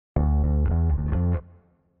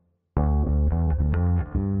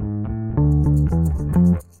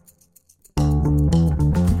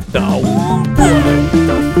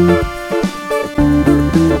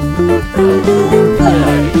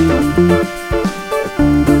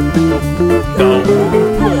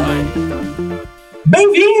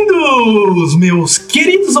Bem-vindos, meus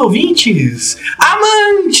queridos ouvintes,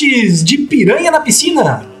 amantes de piranha na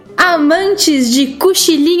piscina, amantes de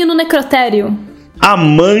cochilinho no necrotério,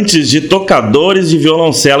 amantes de tocadores de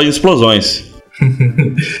violoncelo e explosões.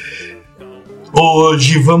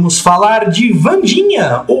 Hoje vamos falar de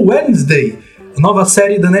Wandinha, ou Wednesday, a nova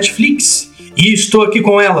série da Netflix. E estou aqui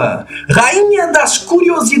com ela, rainha das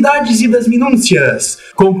curiosidades e das minúcias,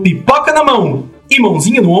 com pipoca na mão e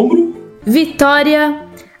mãozinha no ombro, Vitória,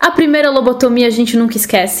 a primeira lobotomia a gente nunca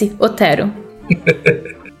esquece, Otero.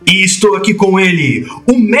 E estou aqui com ele,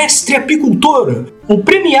 o mestre apicultor, o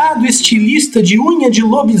premiado estilista de unha de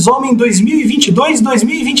lobisomem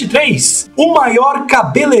 2022-2023, o maior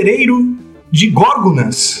cabeleireiro de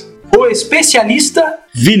górgonas, o especialista...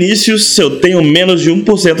 Vinícius, se eu tenho menos de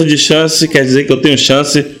 1% de chance, quer dizer que eu tenho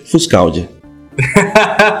chance Fuscaldi.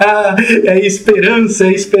 É esperança,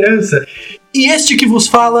 é esperança. E este que vos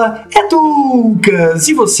fala é Lucas,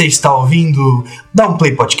 e você está ouvindo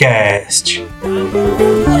Downplay Podcast.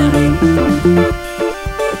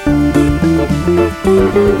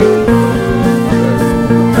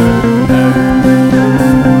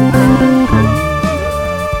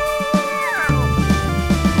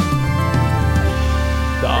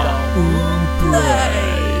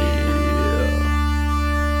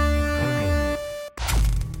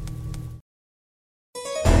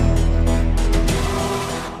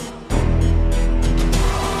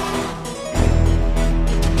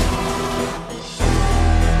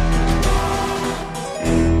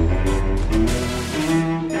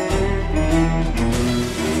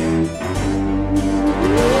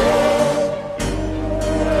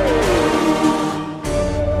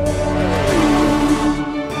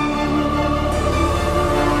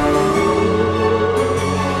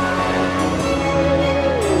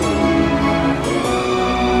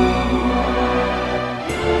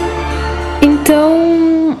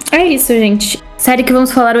 Então, é isso, gente. A série que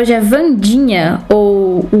vamos falar hoje é Wandinha,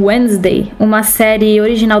 ou Wednesday, uma série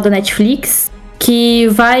original da Netflix que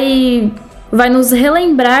vai nos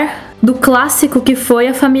relembrar do clássico que foi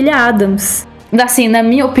a família Addams. Assim, na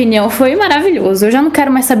minha opinião, foi maravilhoso. Eu já não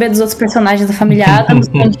quero mais saber dos outros personagens da família Addams,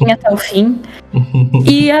 Wandinha até o fim.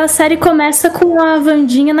 E a série começa com a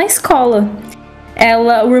Wandinha na escola.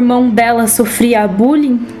 O irmão dela sofria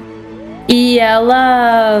bullying e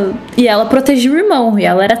ela protegia o irmão. E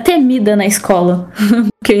ela era temida na escola,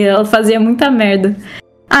 porque ela fazia muita merda.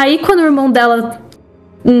 Aí quando o irmão dela,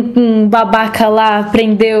 um babaca lá,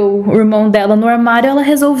 prendeu o irmão dela no armário, ela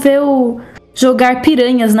resolveu jogar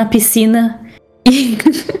piranhas na piscina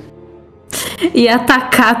e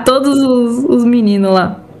atacar todos os meninos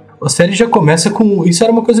lá. A série já começa com... Isso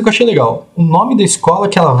era uma coisa que eu achei legal. O nome da escola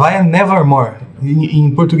que ela vai é Nevermore. Em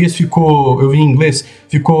português ficou... Eu vi em inglês.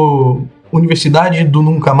 Ficou Universidade do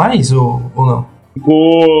Nunca Mais ou não?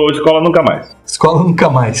 Ficou Escola Nunca Mais. Escola Nunca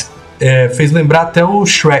Mais. Fez lembrar até o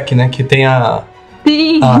Shrek, né? Que tem a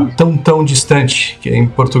Tão Distante, que é em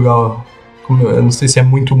Portugal. Eu não sei se é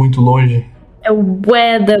muito, muito longe. É o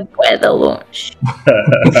bué da longe.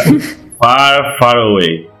 Far, far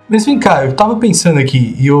away. Mas vem cá, eu tava pensando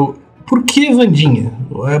aqui, por que Wandinha?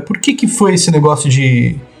 Por que foi esse negócio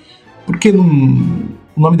de... Porque o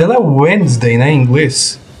nome dela é Wednesday, né, em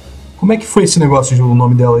inglês. Como é que foi esse negócio de o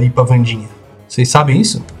nome dela ir pra Wandinha? Vocês sabem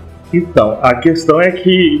isso? Então, a questão é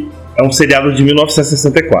que é um seriado de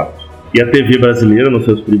 1964. E a TV brasileira, nos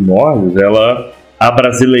seus primórdios, ela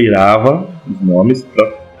abrasileirava os nomes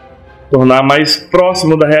para tornar mais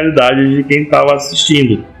próximo da realidade de quem estava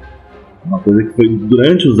assistindo. Uma coisa que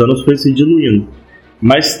durante os anos foi se diluindo.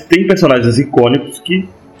 Mas tem personagens icônicos que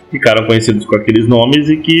ficaram conhecidos com aqueles nomes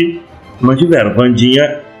e que mantiveram.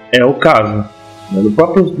 Wandinha é o caso.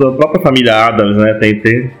 Da própria família Addams, né?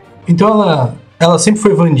 Tem. Então ela sempre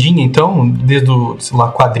foi Wandinha, então? Desde sei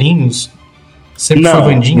lá, quadrinhos? Sempre foi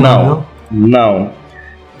Wandinha? Não.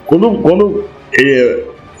 Quando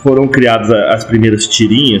foram criadas as primeiras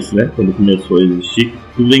tirinhas, né? Quando começou a existir,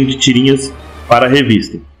 tudo vem de tirinhas para a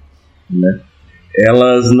revista. Né?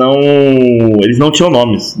 Eles não tinham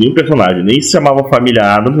nomes, nenhum personagem, nem se chamava família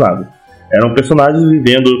Addams, nada. Eram personagens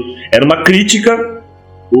vivendo, era uma crítica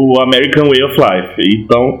ao American Way of Life.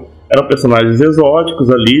 Então eram personagens exóticos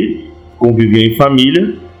ali, conviviam em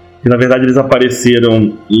família, que na verdade eles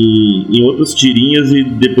apareceram em outras tirinhas e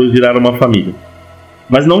depois viraram uma família.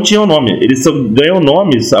 Mas não tinham nome, eles só ganham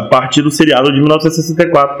nomes a partir do seriado de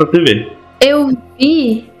 1964 para TV. Eu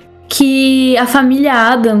vi que a família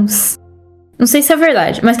Addams não sei se é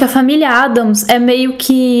verdade, mas que a família Addams é meio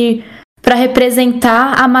que pra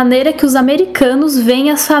representar a maneira que os americanos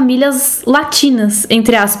veem as famílias latinas,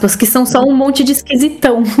 entre aspas, que são só um monte de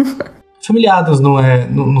esquisitão. Família Addams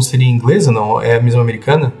não seria inglesa, não? É a mesma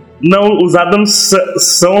americana? Não, os Addams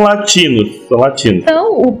são latinos.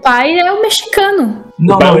 Então, o pai é o mexicano.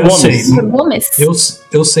 Não, eu sei. Gomes.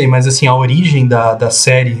 Eu sei, mas assim, a origem da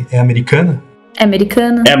série é americana? É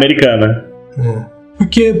americana. É americana.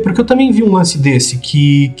 Porque eu também vi um lance desse,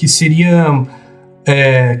 que seria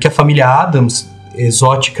que a família Addams,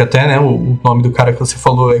 exótica até, né? O nome do cara que você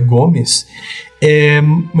falou é Gomes,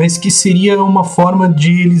 mas que seria uma forma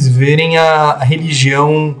de eles verem a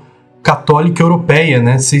religião católica europeia,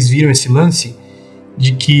 né? Vocês viram esse lance?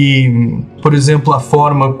 De que, por exemplo, a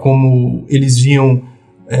forma como eles viam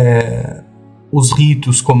os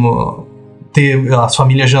ritos, como ter as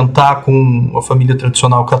famílias jantar com a família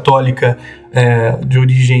tradicional católica de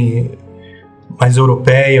origem mais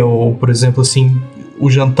europeia, ou, por exemplo, assim, o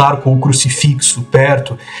jantar com o crucifixo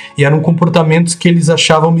perto, e eram comportamentos que eles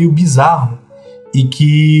achavam meio bizarro, e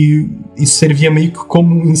que isso servia meio que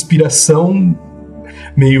como inspiração,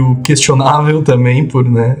 meio questionável também, por,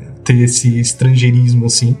 né, ter esse estrangeirismo,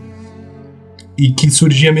 assim, e que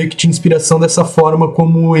surgia meio que de inspiração dessa forma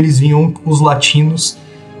como eles viam os latinos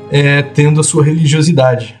tendo a sua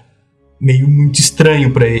religiosidade. Meio muito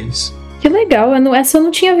estranho pra eles. Que legal, essa eu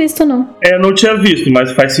não tinha visto, não. Não tinha visto,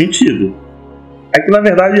 mas faz sentido. É que, na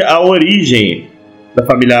verdade, a origem da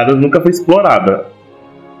família Addams nunca foi explorada.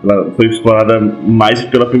 Ela foi explorada mais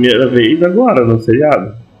pela primeira vez agora, no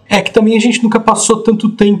seriado. Que também a gente nunca passou tanto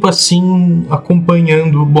tempo assim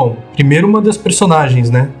acompanhando. Bom, primeiro uma das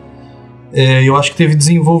personagens, né? Eu acho que teve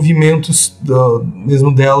desenvolvimentos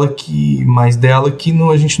mesmo dela que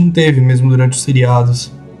a gente não teve mesmo durante os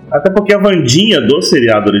seriados. Até porque a Wandinha do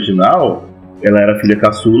seriado original, ela era filha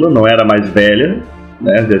caçula, não era mais velha,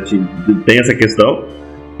 né? Tem essa questão.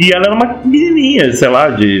 E ela era uma menininha, sei lá,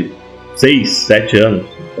 de 6, 7 anos.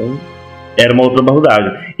 Então, era uma outra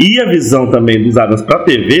abordagem. E a visão também dos Addams pra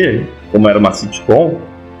TV, como era uma sitcom,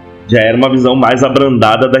 já era uma visão mais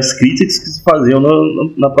abrandada das críticas que se faziam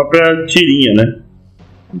na própria tirinha, né?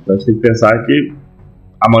 Então a gente tem que pensar que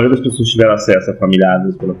a maioria das pessoas tiveram acesso a Família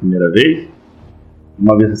Addams pela primeira vez,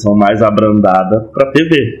 uma versão mais abrandada para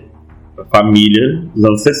TV, para família dos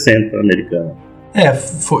anos 60 americana.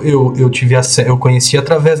 Eu conheci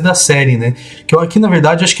através da série, né? Que eu aqui, na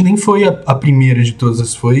verdade, acho que nem foi a primeira de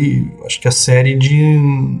todas, foi, acho que a série de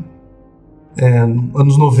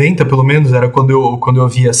anos 90, pelo menos, era quando eu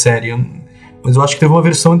vi a série. Mas eu acho que teve uma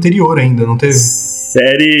versão anterior ainda, não teve?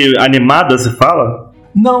 Série animada, você fala?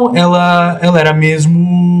 Não, ela era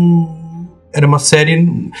mesmo... Era uma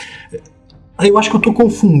série... Eu acho que eu tô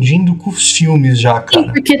confundindo com os filmes já, cara.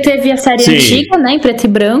 Sim, porque teve a série antiga, né, em preto e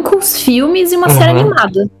branco, os filmes e uma série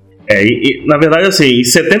animada. Na verdade, assim, em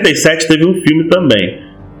 77 teve um filme também,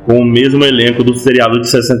 com o mesmo elenco do seriado de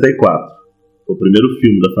 64. O primeiro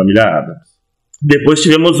filme da família Addams. Depois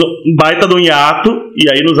tivemos um baita do hiato, e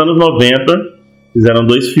aí nos anos 90 fizeram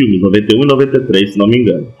 2 filmes, 91 e 93, se não me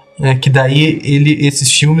engano. Que daí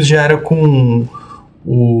esses filmes já era com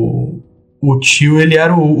o tio, ele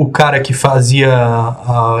era o cara que fazia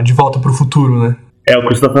De Volta pro Futuro, né? O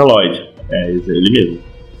Christopher Lloyd, ele mesmo.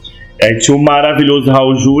 Tinha o maravilhoso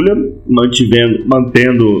Raul Julia,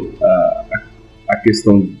 mantendo a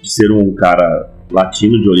questão de ser um cara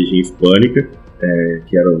latino de origem hispânica,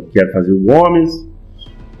 que era fazer o Gomes,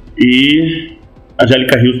 e a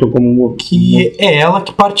Angélica Houston como... Que é ela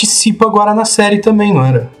que participa agora na série também, não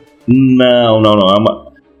era? Não.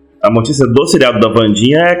 A notícia do seriado da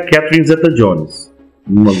Wandinha é Catherine Zeta-Jones.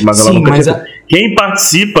 Mas ela nunca Quem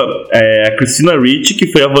participa é a Christina Ricci, que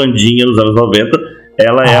foi a Wandinha nos anos 90.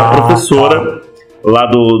 Ela é a professora lá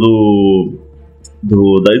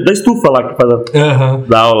da estufa lá que faz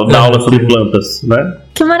da aula sobre plantas, né?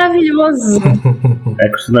 Que maravilhoso! É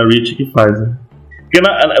a Christina Ricci que faz, né? Porque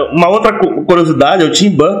uma outra curiosidade, o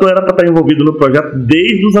Tim Burton era para estar envolvido no projeto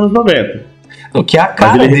desde os anos 90. O que é a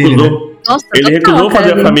cara dele, né? Nossa, ele recusou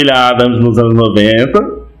fazer a família Addams nos anos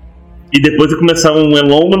 90 e depois de começar um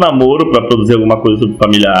longo namoro para produzir alguma coisa sobre a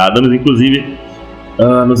família Addams. Inclusive,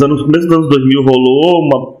 no começo dos anos 2000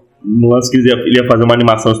 rolou um lance que ele ia fazer uma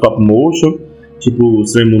animação stop motion, tipo o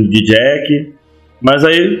Estranho Mundo de Jack, mas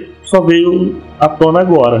aí só veio à tona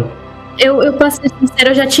agora. Eu pra ser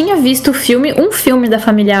sincera, eu já tinha visto um filme da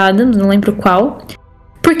família Addams, não lembro qual.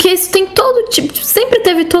 Porque isso tem todo tipo... Sempre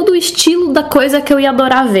teve todo o estilo da coisa que eu ia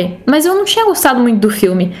adorar ver. Mas eu não tinha gostado muito do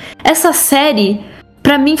filme. Essa série,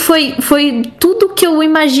 pra mim, foi tudo que eu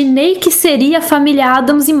imaginei que seria a família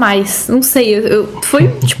Addams e mais. Não sei, foi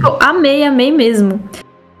tipo, amei mesmo.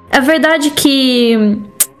 É verdade que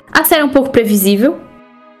a série é um pouco previsível.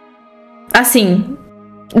 Assim,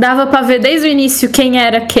 dava pra ver desde o início quem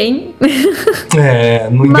era quem.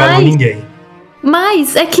 Não enganou ninguém.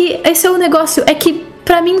 Mas é que esse é o negócio, é que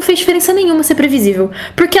pra mim não fez diferença nenhuma ser previsível.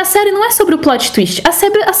 Porque a série não é sobre o plot twist. A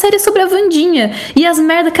série é sobre a Wandinha. E as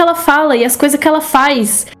merdas que ela fala, e as coisas que ela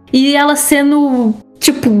faz. E ela sendo,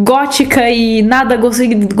 tipo, gótica e nada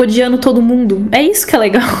godiando todo mundo. É isso que é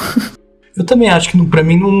legal. Eu também acho que pra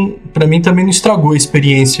mim também não estragou a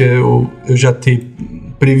experiência eu já ter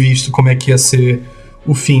previsto como é que ia ser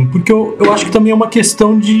o fim. Porque eu acho que também é uma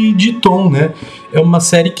questão de tom, né? É uma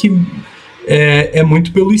série que é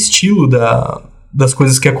muito pelo estilo das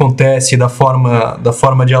coisas que acontecem, da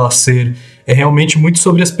forma de ela ser. É realmente muito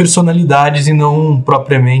sobre as personalidades e não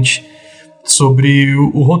propriamente sobre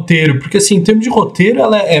o roteiro. Porque, assim, em termos de roteiro,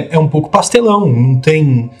 ela é um pouco pastelão, não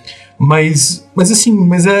tem... Mas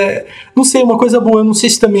não sei, uma coisa boa, eu não sei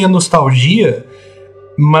se também é nostalgia,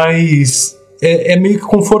 mas é meio que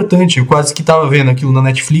confortante. Eu quase que tava vendo aquilo na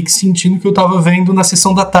Netflix, sentindo que eu tava vendo na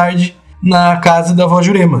sessão da tarde na casa da avó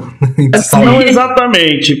Jurema. Não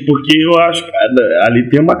exatamente, porque eu acho que ali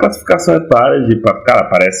tem uma classificação etária de, cara,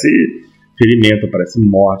 parece ferimento, parece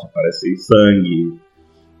morte, parece sangue.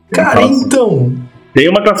 Cara, então... Tem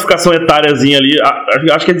uma classificação etáriazinha ali,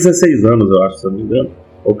 acho que é 16 anos, eu acho, se eu não me engano.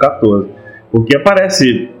 Ou 14. Porque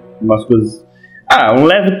aparece umas coisas... um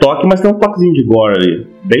leve toque, mas tem um toquezinho de gore ali.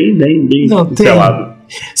 Bem pincelado.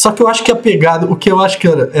 Só que eu acho que a pegada... O que eu acho que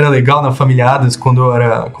era legal na Família Addams quando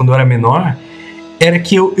eu era menor, era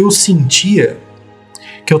que eu sentia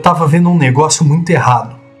que eu tava vendo um negócio muito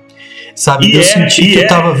errado. Sabe? Eu senti que eu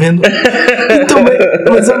tava vendo... Então,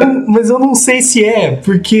 mas eu não sei se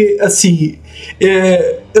porque, assim...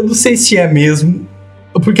 eu não sei se é mesmo...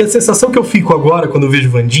 Porque a sensação que eu fico agora quando eu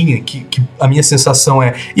vejo Wandinha, que a minha sensação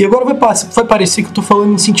é... E agora vai parecer que eu tô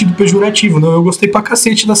falando em sentido pejorativo, não? Eu gostei pra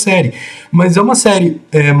cacete da série. Mas é uma série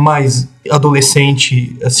mais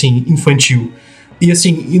adolescente, assim, infantil. E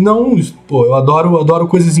assim, e não... Pô, eu adoro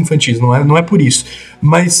coisas infantis, não é por isso.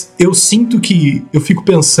 Mas eu sinto que... Eu fico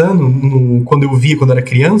pensando quando eu via quando era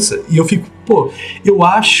criança, e eu fico... Pô, eu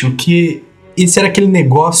acho que esse era aquele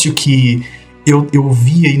negócio que eu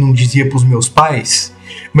via e não dizia pros meus pais...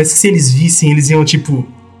 Mas que se eles vissem, eles iam, tipo...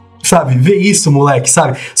 Sabe? Vê isso, moleque,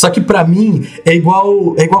 sabe? Só que pra mim, é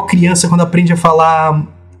igual criança quando aprende a falar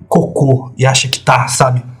cocô e acha que tá,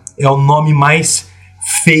 sabe? É o nome mais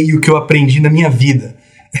feio que eu aprendi na minha vida.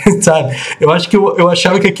 Sabe? Eu acho que eu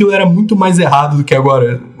achava que aquilo era muito mais errado do que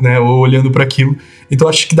agora, né? Olhando pra aquilo. Então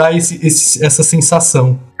acho que dá essa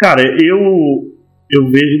sensação. Cara, eu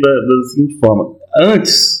vejo da seguinte forma.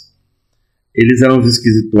 Antes, eles eram os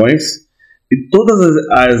esquisitões... E todas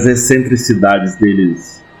as excentricidades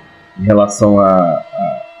deles em relação a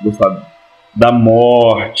gostar da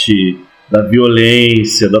morte, da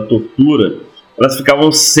violência, da tortura, elas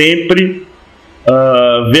ficavam sempre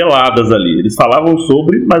veladas ali. Eles falavam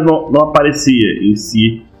sobre, mas não aparecia em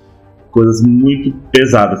si coisas muito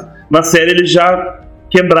pesadas. Na série eles já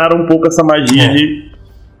quebraram um pouco essa magia de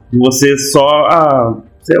você só,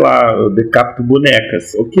 sei lá, eu decapito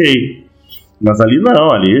bonecas, ok. Mas ali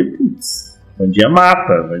não, ali... Putz, Wandinha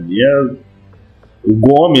mata, o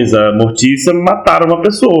Gomes, a Mortícia mataram uma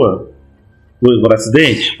pessoa por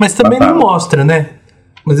acidente. Mas também mataram. Não mostra, né?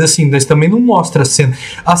 Mas assim, também não mostra a cena.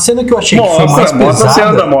 A cena que eu achei que foi mais pesada... Mostra a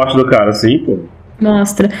cena da morte do cara, sim, pô.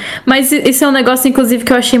 Mostra. Mas isso é um negócio, inclusive,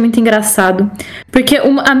 que eu achei muito engraçado. Porque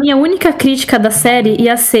a minha única crítica da série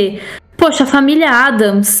ia ser... Poxa, a família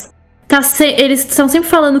Addams... eles estão sempre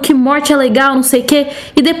falando que morte é legal, não sei o quê.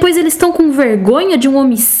 E depois eles estão com vergonha de um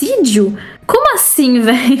homicídio? Como assim,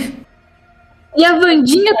 velho? E a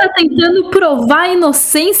Wandinha tá tentando provar a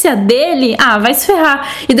inocência dele? Vai se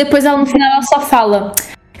ferrar. E depois ela, no final, ela só fala...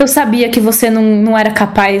 Eu sabia que você não era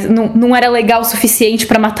capaz, não era legal o suficiente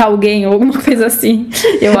pra matar alguém ou alguma coisa assim.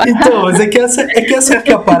 Então, mas é que essa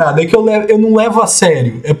é a parada. É que eu não levo a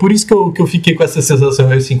sério. É por isso que eu fiquei com essa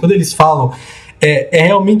sensação. Assim, quando eles falam... É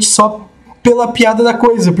realmente só pela piada da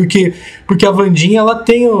coisa, porque a Wandinha, ela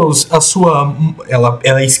tem a sua... Ela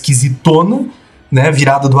é esquisitona, né,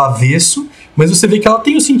 virada do avesso, mas você vê que ela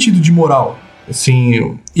tem o sentido de moral,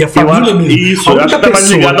 assim, e a família mesmo. Isso, eu acho que tá mais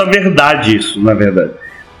ligado à verdade, isso, na verdade.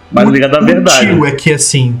 Mais ligado à verdade. O tio é que,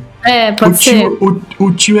 assim... pode ser.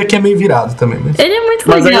 O tio é que é meio virado também. Mas... Ele é muito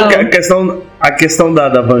legal. Mas aí a questão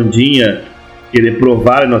da Wandinha querer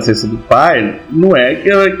provar a inocência do pai, não é que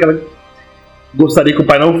ela gostaria que o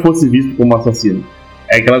pai não fosse visto como assassino.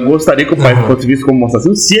 É que ela gostaria que o pai fosse visto como um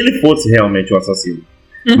assassino se ele fosse realmente um assassino.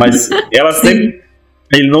 Mas ela sempre...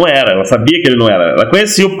 Ele não era, ela sabia que ele não era. Ela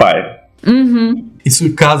conhecia o pai.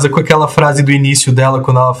 Isso casa com aquela frase do início dela,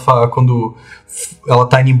 quando ela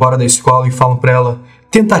tá indo embora da escola e falam pra ela,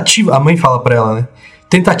 a mãe fala pra ela, né?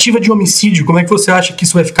 Tentativa de homicídio, como é que você acha que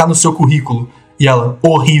isso vai ficar no seu currículo? E ela,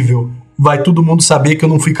 horrível, vai todo mundo saber que eu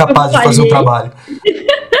não fui capaz de fazer o trabalho.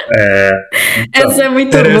 Então, essa é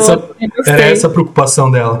muito Era boa. essa a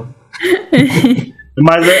preocupação dela.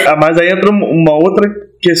 Mas aí entra uma outra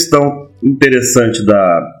questão interessante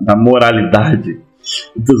da moralidade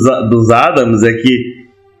dos Addams, é que,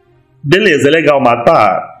 beleza, é legal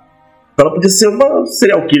matar. Ela podia ser uma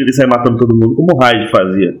serial killer e sair matando todo mundo, como o Hyde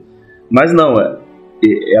fazia. Mas não,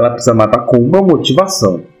 ela precisa matar com uma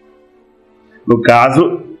motivação. No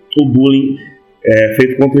caso, o bullying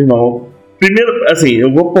feito contra o irmão. Primeiro, assim,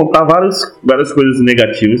 eu vou apontar várias coisas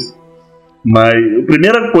negativas, mas a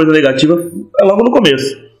primeira coisa negativa é logo no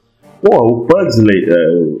começo. Pô, o Pugsley,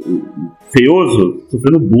 o feioso,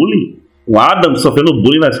 sofrendo bullying. O Addams sofrendo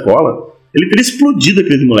bullying na escola. Ele teria explodido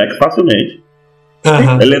aqueles moleques facilmente.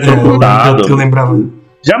 Eletrocutado. Eu lembrava.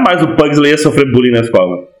 Jamais o Pugsley ia sofrer bullying na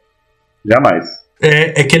escola. Jamais.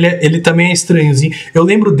 É que ele também é estranhozinho. Eu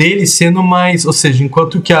lembro dele sendo mais... Ou seja,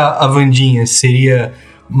 enquanto que a Wandinha seria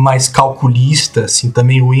mais calculista, assim,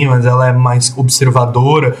 também ruim, mas ela é mais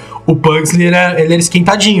observadora, o Pugsley ele era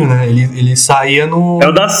esquentadinho, né? Ele saía no... É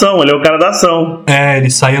o da ação, ele é o cara da ação.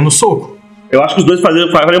 Ele saía no soco. Eu acho que os dois fariam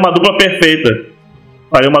uma dupla perfeita.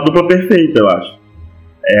 Faria uma dupla perfeita, eu acho.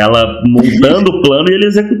 Ela montando o plano e ele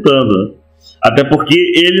executando. Até porque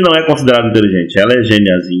ele não é considerado inteligente. Ela é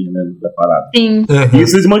geniazinha, né, da parada. Sim. E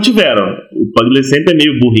isso eles mantiveram. O Pugsley sempre é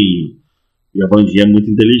meio burrinho. E a Wandinha é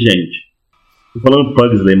muito inteligente. Tô falando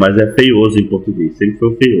Pugsley, mas é feioso em português. Sempre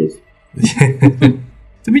foi feioso.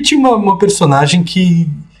 Também tinha uma personagem que...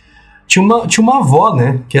 Tinha uma avó,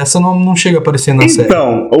 né? Que essa não chega a aparecer na série.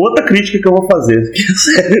 Então, outra crítica que eu vou fazer.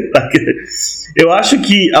 Eu acho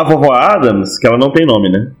que a vovó Addams, que ela não tem nome,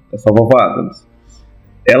 né? É só a vovó Addams.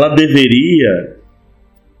 Ela deveria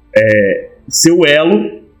ser o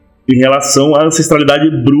elo em relação à ancestralidade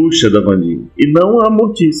bruxa da Wandinha. E não a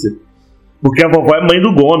Mortícia. Porque a vovó é mãe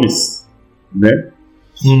do Gomes, né?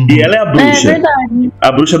 Uhum. E ela é a bruxa. É verdade.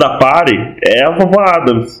 A bruxa da party é a vovó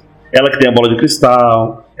Addams. Ela que tem a bola de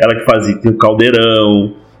cristal, ela que tem o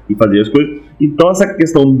caldeirão e fazia as coisas. Então essa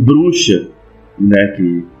questão bruxa, né,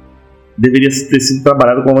 que deveria ter sido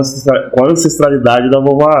trabalhada com a ancestralidade da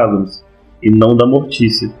vovó Addams e não da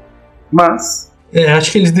Mortícia. Mas acho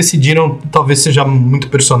que eles decidiram, talvez seja muito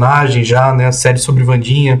personagem já, né, a série sobre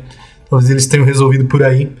Wandinha, talvez eles tenham resolvido por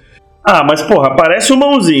aí. mas porra, aparece o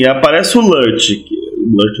Mãozinha, aparece o Lurch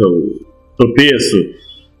é o tropeço,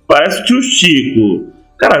 aparece o tio Chico.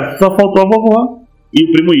 Cara, só faltou a vovó e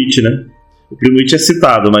o primo It, né? O primo It é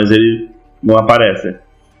citado, mas ele não aparece.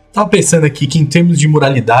 Tava pensando aqui que em termos de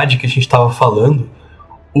moralidade que a gente tava falando,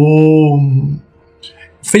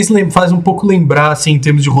 faz um pouco lembrar, assim, em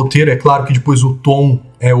termos de roteiro. É claro que depois o tom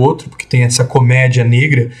é outro, porque tem essa comédia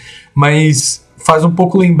negra, mas faz um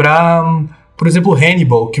pouco lembrar, por exemplo,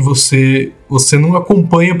 Hannibal, que você não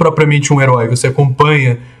acompanha propriamente um herói, você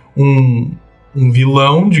acompanha um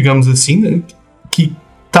vilão, digamos assim, né, que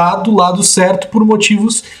tá do lado certo por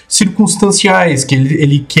motivos circunstanciais, que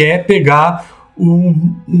ele quer pegar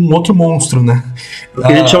um outro monstro, né? O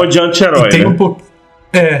que a gente chama de anti-herói, tem né? um pouco,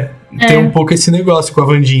 tem um pouco esse negócio com a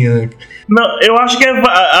Wandinha, né? Não, eu acho que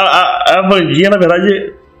a Wandinha, na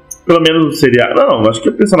verdade, pelo menos no seriado... Não, acho que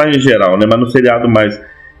é personagem em geral, né? Mas no seriado mais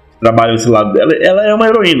trabalha esse lado dela, ela é uma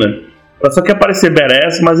heroína. Ela só quer parecer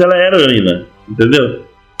badass, mas ela é heroína, entendeu?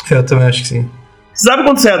 Eu também acho que sim. Sabe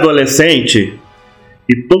quando você é adolescente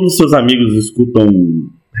e todos os seus amigos escutam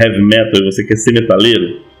heavy metal e você quer ser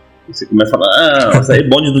metaleiro? Você começa a falar, isso aí é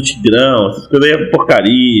bonde do Tigrão, essas coisas aí é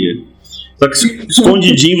porcaria. Só que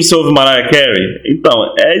escondidinho você ouve Mariah Carey.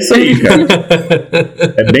 Então, é isso aí, cara.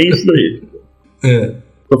 É bem isso aí.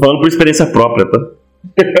 Tô falando por experiência própria, tá?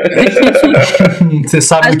 Você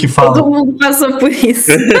sabe do que fala. Todo mundo passou por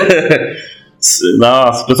isso.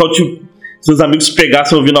 Nossa, o pessoal, tipo, seus amigos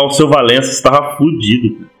pegassem ouvindo Alceu Valença, você tava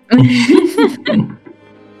fudido, cara.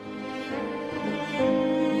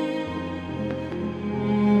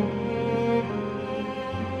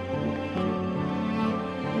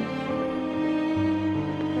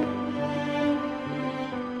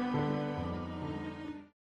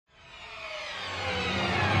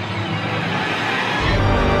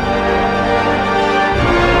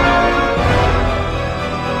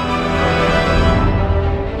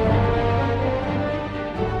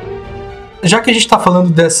 Já que a gente tá falando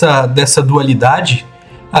dessa dualidade,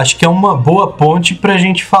 acho que é uma boa ponte pra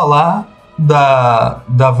gente falar da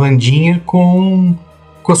Wandinha com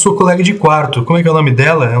a sua colega de quarto. Como é que é o nome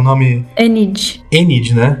dela? É o nome... Enid.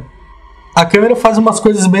 Enid, né? A câmera faz umas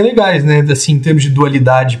coisas bem legais, né? Assim, em termos de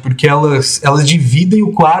dualidade, porque elas dividem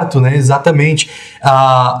o quarto, né? Exatamente.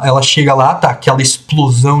 Ela chega lá, tá aquela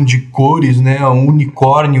explosão de cores, né? Um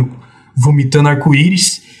unicórnio vomitando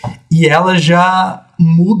arco-íris, e ela já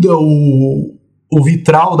muda o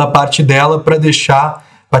vitral da parte dela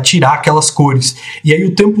para tirar aquelas cores. E aí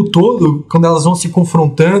o tempo todo, quando elas vão se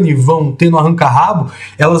confrontando e vão tendo arranca-rabo,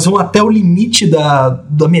 elas vão até o limite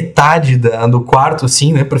da metade do quarto,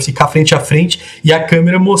 assim, né, para ficar frente a frente, e a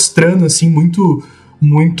câmera mostrando, assim, muito,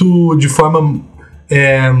 muito de forma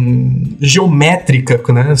geométrica,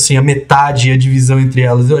 né, assim, a metade e a divisão entre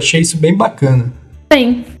elas. Eu achei isso bem bacana.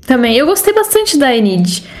 Sim, também. Eu gostei bastante da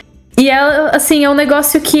Enid. E ela, assim, é um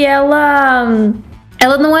negócio que ela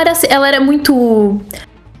não era... Ela era muito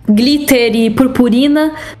glitter e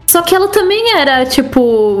purpurina, só que ela também era,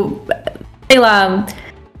 tipo, sei lá,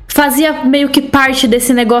 fazia meio que parte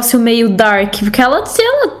desse negócio meio dark, porque ela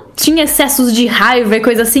tinha excessos de raiva e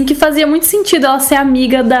coisa assim, que fazia muito sentido ela ser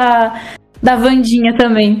amiga da Wandinha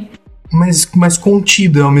também. Mas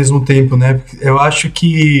contida ao mesmo tempo, né? Eu acho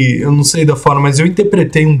que, eu não sei da forma, mas eu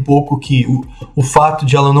interpretei um pouco que o fato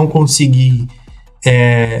de ela não conseguir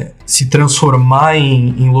se transformar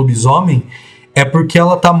em lobisomem é porque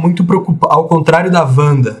ela tá muito preocupada, ao contrário da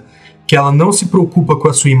Wanda, que ela não se preocupa com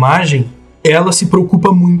a sua imagem, ela se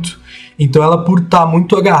preocupa muito. Então ela, por estar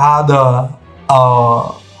muito agarrada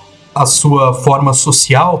a sua forma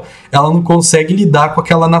social, ela não consegue lidar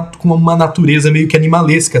com uma natureza meio que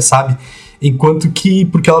animalesca, sabe? Enquanto que,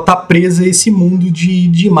 porque ela tá presa a esse mundo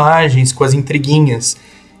de imagens, com as intriguinhas.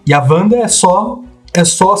 E a Wanda é só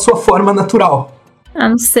a sua forma natural. Ah,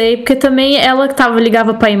 não sei, porque também ela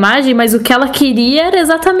ligava pra imagem, mas o que ela queria era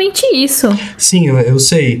exatamente isso. Sim, eu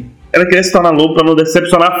sei. Ela queria se tornar lobo pra não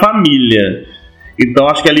decepcionar a família. Então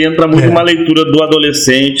acho que ali entra muito uma leitura do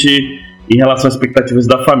adolescente em relação às expectativas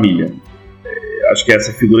da família. Acho que é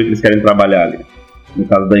essa figura que eles querem trabalhar ali, no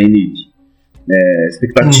caso da Enid.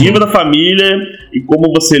 Expectativa da família e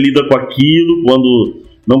como você lida com aquilo quando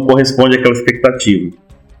não corresponde àquela expectativa.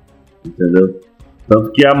 Entendeu?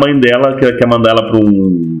 Tanto que a mãe dela quer mandar ela para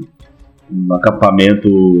um acampamento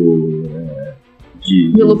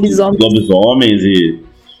de lobisomens, e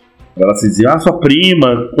ela se dizia, sua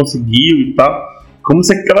prima conseguiu e tal, como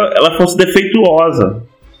se ela fosse defeituosa.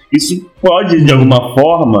 Isso pode, de alguma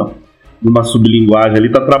forma, numa sublinguagem ali,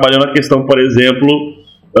 estar trabalhando a questão, por exemplo,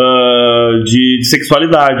 de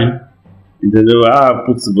sexualidade. Entendeu?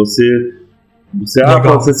 Você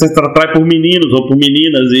atrai por meninos ou por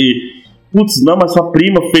meninas e não, mas sua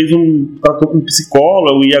prima tratou com um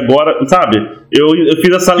psicólogo e agora, sabe? Eu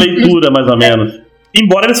fiz essa leitura, mais ou menos.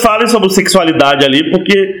 Embora eles falem sobre sexualidade ali,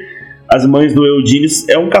 porque as mães do Eugene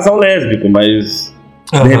é um casal lésbico, mas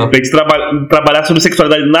de repente trabalhar sobre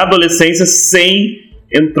sexualidade na adolescência sem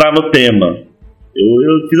entrar no tema.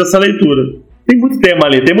 Eu fiz essa leitura. Tem muito tema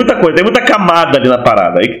ali, tem muita coisa, tem muita camada ali na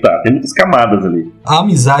parada, aí que tá, tem muitas camadas ali. A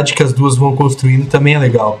amizade que as duas vão construindo também é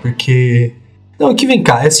legal, porque... Não, aqui vem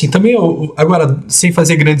cá, assim, também, agora, sem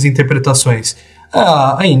fazer grandes interpretações,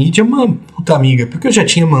 a Enid é uma puta amiga, porque eu já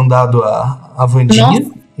tinha mandado a Wandinha...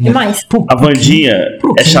 Nossa, demais. A Wandinha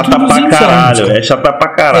é chata pra caralho, é chata pra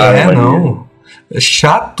caralho. Não, é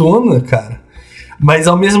chatona, cara. Mas,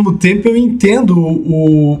 ao mesmo tempo, eu entendo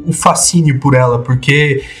o fascínio por ela,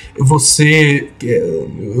 porque eu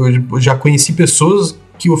já conheci pessoas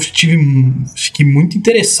que eu fiquei muito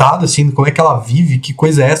interessado, assim, como é que ela vive, que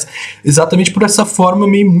coisa é essa, exatamente por essa forma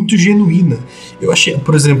meio muito genuína. Eu achei,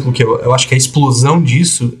 por exemplo, que eu acho que a explosão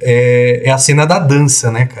disso é a cena da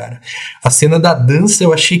dança, né, cara? A cena da dança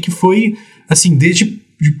eu achei que foi, assim, desde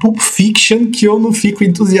Pulp Fiction que eu não fico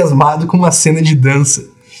entusiasmado com uma cena de dança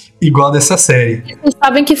igual dessa série. Vocês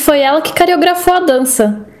sabem que foi ela que coreografou a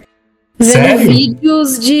dança. Vendo Sério?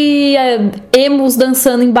 vídeos de emos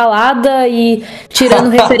dançando em balada e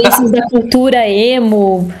tirando referências da cultura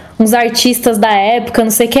emo, uns artistas da época,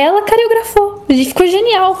 não sei o que, ela coreografou. E ficou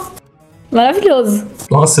genial. Maravilhoso.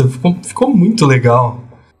 Nossa, ficou muito legal.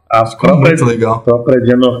 Muito legal. A própria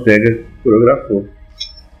Diana Ortega coreografou.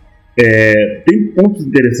 Tem pontos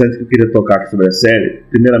interessantes que eu queria tocar aqui sobre a série.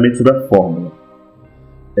 Primeiramente sobre a fórmula.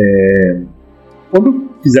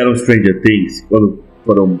 Quando fizeram Stranger Things, quando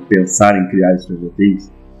foram pensar em criar Stranger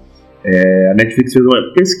Things, a Netflix fez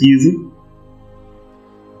uma pesquisa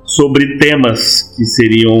sobre temas que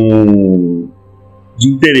seriam de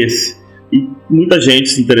interesse, e muita gente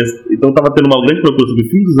se interessa. Então estava tendo uma grande procura sobre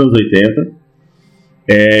filmes dos anos 80,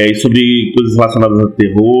 e sobre coisas relacionadas a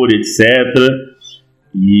terror, etc.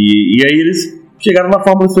 E aí eles chegaram na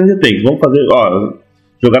fórmula Stranger Things. Vamos fazer,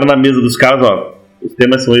 jogaram na mesa dos caras, os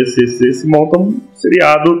temas são esses, montam um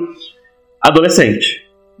seriado adolescente,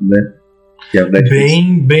 né?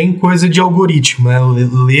 Bem coisa de algoritmo, né?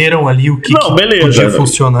 Leram ali o que podia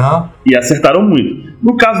funcionar. E acertaram muito.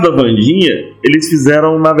 No caso da Wandinha, eles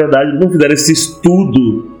fizeram, na verdade, não fizeram esse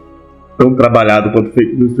estudo tão trabalhado quanto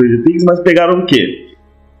feito no Stranger Things, mas pegaram o quê?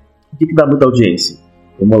 O que dá muita audiência?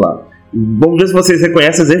 Vamos lá. Vamos ver se vocês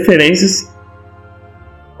reconhecem as referências.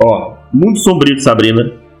 Mundo Sombrio de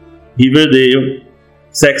Sabrina, Riverdale,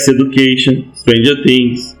 Sex Education, Stranger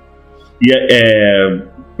Things,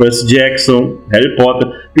 Percy Jackson, Harry Potter.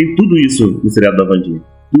 Tem tudo isso no seriado da Wandinha.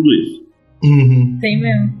 Tudo isso. Uhum. Tem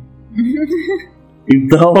mesmo.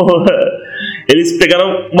 Então, eles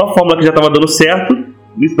pegaram uma fórmula que já estava dando certo,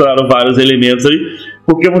 misturaram vários elementos aí,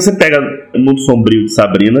 porque você pega o Mundo Sombrio de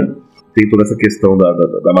Sabrina, tem toda essa questão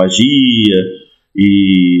da magia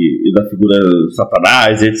e da figura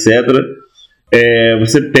Satanás, etc.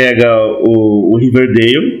 Você pega o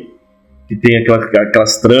Riverdale, que tem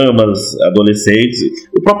aquelas tramas adolescentes,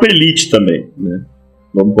 o próprio Elite também, né?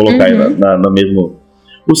 Vamos colocar aí na mesmo.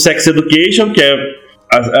 O Sex Education, que é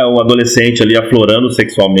um adolescente ali aflorando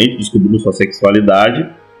sexualmente, descobrindo sua sexualidade,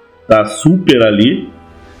 tá super ali.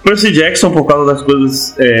 Percy Jackson, por causa das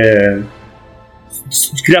coisas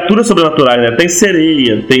de criaturas sobrenaturais, né? Tem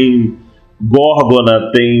sereia, tem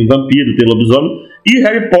górgona, tem vampiro, tem lobisomem. E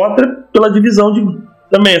Harry Potter pela divisão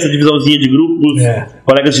também essa divisãozinha de grupos,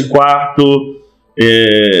 colegas de quarto,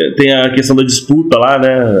 tem a questão da disputa lá,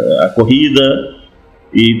 né? A corrida.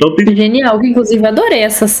 E, então tem... Genial, que inclusive adorei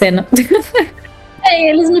essa cena.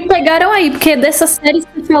 Eles me pegaram aí, porque dessas séries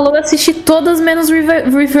que você falou, eu assisti todas menos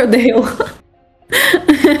Riverdale.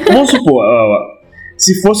 Vamos supor,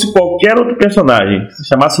 se fosse qualquer outro personagem, se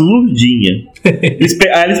chamasse Lurdinha, eles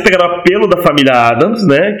pegaram o apelo da família Addams,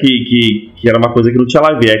 né, que era uma coisa que não tinha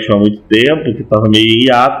live action há muito tempo, que tava meio em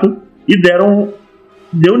hiato, e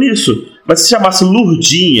deu nisso. Mas se chamasse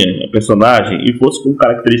Lurdinha, a personagem, e fosse com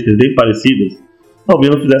características bem parecidas,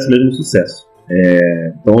 talvez não fizesse o mesmo sucesso.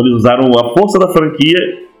 Então eles usaram a força da franquia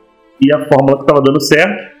e a fórmula que estava dando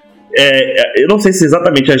certo. Eu não sei se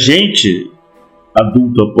exatamente a gente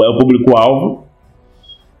adulto é o público-alvo.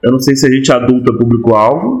 Eu não sei se a gente adulto é o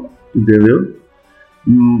público-alvo, entendeu?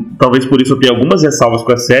 Talvez por isso eu tenha algumas ressalvas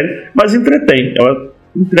com a série, mas entretém, ela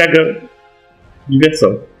entrega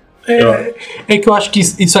diversão. É que eu acho que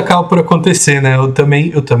isso acaba por acontecer, né? Eu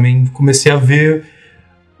também comecei a ver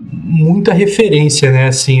muita referência, né?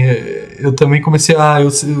 Assim, eu também comecei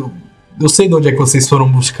eu sei de onde é que vocês foram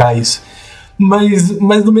buscar isso,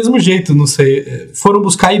 mas do mesmo jeito, não sei, foram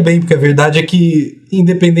buscar e bem, porque a verdade é que,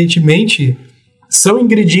 independentemente, são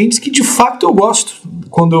ingredientes que de fato eu gosto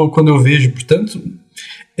quando eu vejo, portanto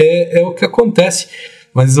é o que acontece.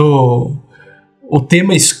 Mas o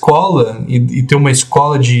tema escola e ter uma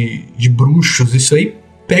escola de bruxos, isso aí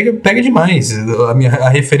pega demais. A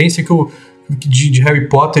referência de Harry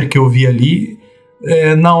Potter que eu vi ali,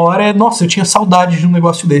 na hora nossa, eu tinha saudade de um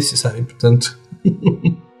negócio desse, sabe? Portanto.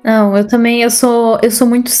 Não, eu também, eu sou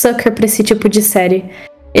muito sucker pra esse tipo de série.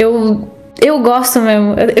 Eu gosto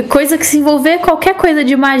mesmo. Coisa que se envolver qualquer coisa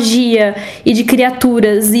de magia e de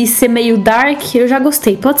criaturas e ser meio dark, eu já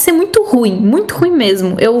gostei. Pode ser muito ruim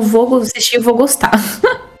mesmo. Eu vou assistir e vou gostar.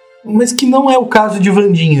 Mas que não é o caso de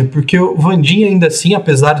Wandinha, porque o Wandinha ainda assim,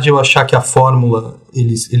 apesar de eu achar que a fórmula,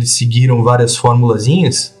 eles seguiram várias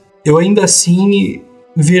formulazinhas, eu ainda assim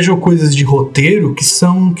vejo coisas de roteiro que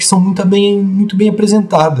são muito bem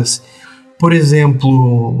apresentadas. Por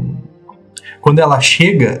exemplo, quando ela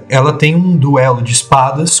chega, ela tem um duelo de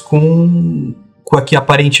espadas com a que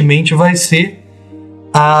aparentemente vai ser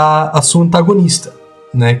a sua antagonista,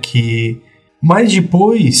 né? Mas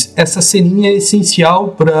depois, essa ceninha é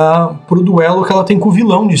essencial pro duelo que ela tem com o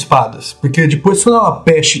vilão de espadas. Porque depois, quando ela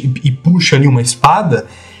pecha e puxa ali uma espada,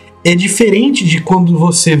 é diferente de quando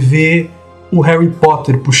você vê o Harry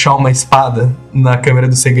Potter puxar uma espada na Câmara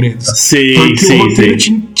dos Segredos. Sim, porque o roteiro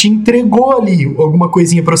te entregou ali alguma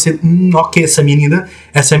coisinha pra você. Ok, essa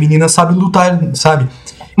menina sabe lutar, sabe?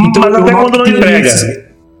 Então, mas até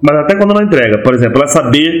quando não entrega. Por exemplo, ela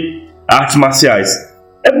saber artes marciais.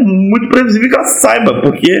 É muito previsível que ela saiba,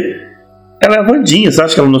 porque ela é a Wandinha. Você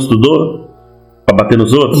acha que ela não estudou pra bater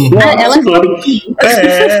nos outros? Ela estudou.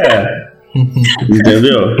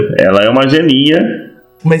 Entendeu? Ela é uma geninha.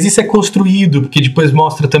 Mas isso é construído, porque depois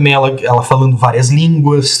mostra também ela falando várias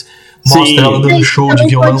línguas, mostra ela dando show de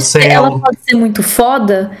violoncelo. Ela pode ser muito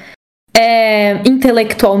foda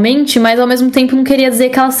intelectualmente, mas ao mesmo tempo não queria dizer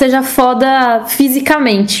que ela seja foda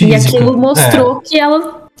fisicamente. E aquilo mostrou que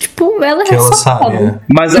ela... Tipo, ela já sabe.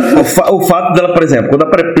 Mas o fato dela, por exemplo, quando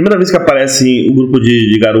a primeira vez que aparece um grupo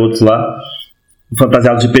de garotos lá,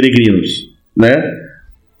 fantasiados de peregrinos, né?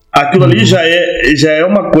 Aquilo ali já é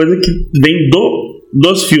uma coisa que vem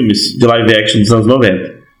dos filmes de live action dos anos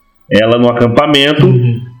 90. Ela no acampamento,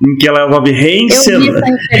 em que ela resolve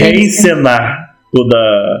reencenar toda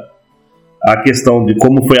a questão de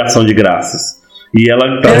como foi a ação de graças. E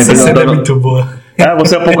ela tá Essa cena é muito boa. Ah,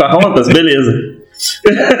 você é Pocahontas? Beleza.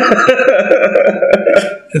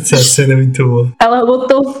 Essa cena é muito boa. Ela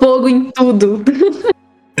botou fogo em tudo.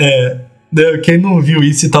 Quem não viu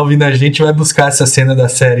isso e tá ouvindo a gente vai buscar essa cena da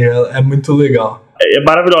série. É muito legal. É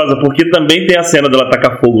maravilhosa, porque também tem a cena dela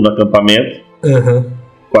tacar fogo no acampamento.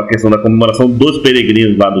 Com a questão da comemoração dos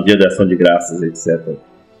peregrinos lá do Dia da Ação de Graças, etc.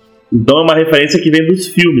 Então é uma referência que vem dos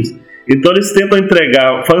filmes. Então eles tentam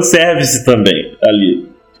entregar fanservice também ali,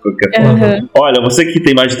 de qualquer forma. Olha, você que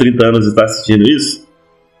tem mais de 30 anos e está assistindo isso,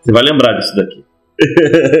 você vai lembrar disso daqui.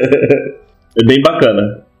 É bem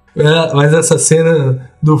bacana. Mas essa cena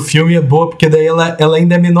do filme é boa, porque daí ela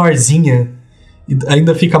ainda é menorzinha. E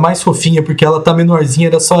ainda fica mais fofinha, porque ela tá menorzinha,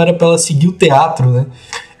 era pra ela seguir o teatro, né?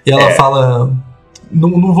 E ela fala,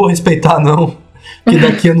 não vou respeitar não, que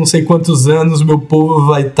daqui a não sei quantos anos meu povo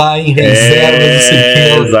vai estar em reserva, não sei o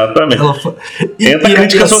que. Exatamente. Entra a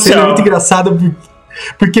crítica social. É muito engraçado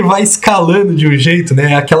porque vai escalando de um jeito,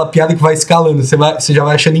 né? Aquela piada que vai escalando, você já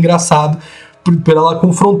vai achando engraçado por ela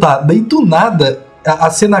confrontar. Daí do nada, a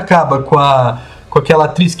cena acaba com aquela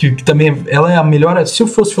atriz que também, ela é a melhor. Se eu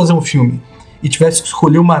fosse fazer um filme e tivesse que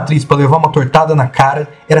escolher uma atriz pra levar uma tortada na cara,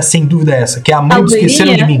 era sem dúvida essa, que é a mãe do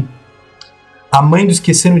Esqueceram de Mim. A mãe do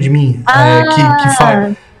Esqueceram de Mim,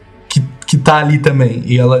 que tá ali também.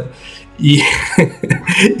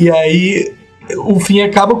 E aí o fim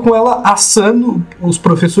acaba com ela assando os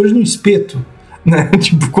professores no espeto, né?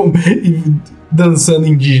 Tipo, dançando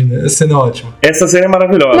indígena. Essa cena é ótima. Essa cena é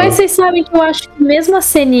maravilhosa. Mas vocês sabem que eu acho que mesmo a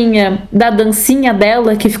ceninha da dancinha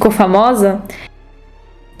dela, que ficou famosa,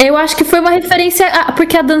 eu acho que foi uma referência...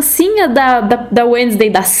 porque a dancinha da Wednesday,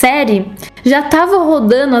 da série, já tava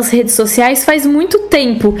rodando nas redes sociais faz muito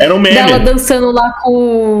tempo. Era um meme. Dela dançando lá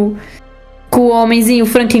com o homenzinho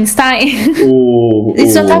Frankenstein.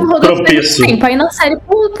 Isso já tava rodando faz muito tempo. Aí na série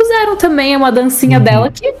puseram também uma dancinha dela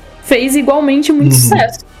que fez igualmente muito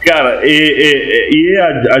sucesso. Cara, e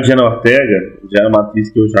a Jenna Ortega, já era uma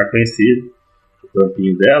atriz que eu já conheci, o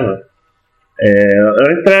trampinho dela,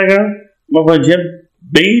 ela entrega uma Wandinha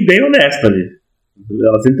bem honesta ali.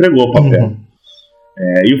 Ela se entregou ao papel.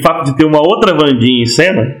 E o fato de ter uma outra Wandinha em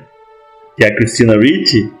cena, que é a Christina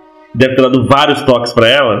Ricci, deve ter dado vários toques pra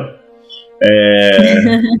ela,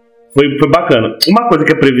 foi bacana. Uma coisa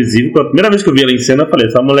que é previsível, a primeira vez que eu vi ela em cena, eu falei,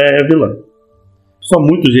 essa mulher é vilã. Só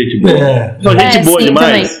muito gente boa. Só gente boa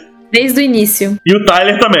demais. Também. Desde o início. E o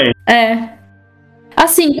Tyler também.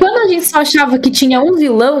 Assim, quando a gente só achava que tinha um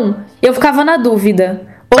vilão, eu ficava na dúvida.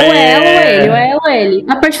 Ou é ela ou ele, ou é ela ou ele.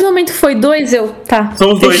 A partir do momento que foi dois, tá.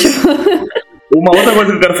 São os dois. Uma outra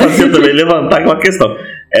coisa que eu quero fazer também, levantar uma questão.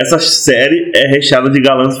 Essa série é recheada de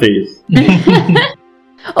galãs feios.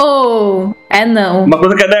 Não. Uma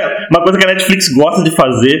coisa que a Netflix gosta de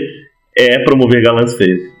fazer é promover galãs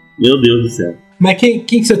feios. Meu Deus do céu. Mas quem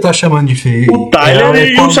que você tá chamando de feio? O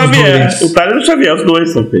Tyler e o Xavier. O Tyler e o Xavier, os dois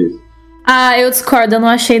são feios. Eu discordo, eu não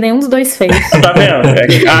achei nenhum dos dois feios. Tá vendo?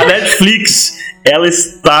 A Netflix, ela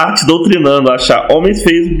está te doutrinando a achar homens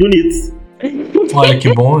feios bonitos. Olha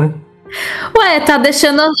que bom, né? Tá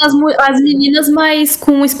deixando as meninas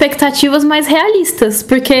com expectativas mais realistas,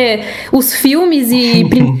 porque os filmes e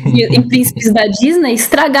príncipes da Disney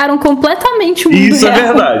estragaram completamente o mundo Isso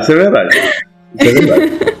real. Isso é verdade.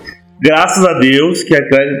 Graças a Deus que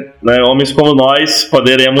homens como nós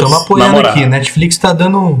poderemos namorar. Estamos apoiando aqui, Netflix tá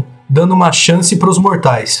dando uma chance pros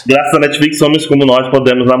mortais. Graças a Netflix, homens como nós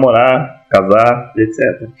podemos namorar, casar,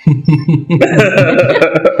 etc.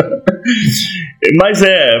 Mas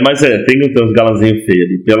tem uns galãzinhos feios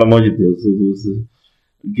ali, pelo amor de Deus.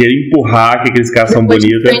 Querer empurrar que aqueles caras são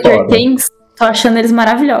bonitos é foda. Tô achando eles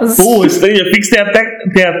maravilhosos. Pô, Stranger Things tem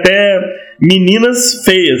até meninas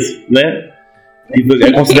feias, né?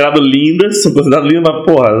 É considerado lindas, são consideradas lindas, mas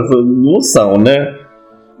porra, não são, né?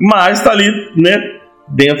 Mas tá ali, né?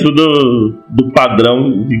 Dentro do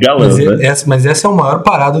padrão de galãs, né? Mas essa é a maior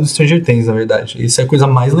parada do Stranger Things, na verdade. Isso é a coisa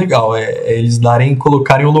mais legal, é eles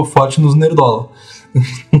colocarem holofote nos nerdola.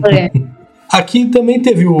 Aqui também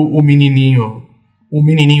teve o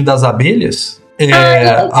menininho das abelhas,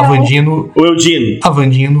 a Wandinha o Eugene. A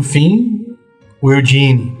Wandinha no fim, o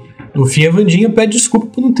Eugene. No fim, a Wandinha pede desculpa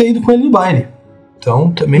por não ter ido com ele no baile.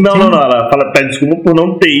 Então, também não, ela pede desculpa por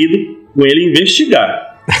não ter ido com ele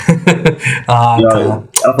investigar. Tá.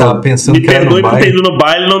 Ela tava pensando me perdoe por ter ido no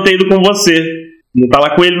baile e não ter ido com você. Não tá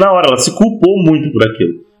lá com ele na hora. Ela se culpou muito por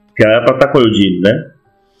aquilo. Porque ela era pra estar com o Eugene, né?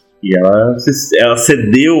 E ela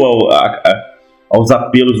cedeu aos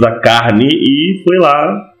apelos da carne e foi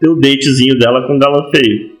lá ter o datezinho dela com o galã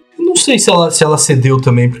feio. Eu não sei se ela cedeu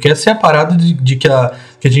também, porque essa é a parada de que a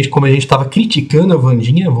gente, como a gente estava criticando a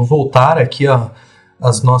Wandinha, vou voltar aqui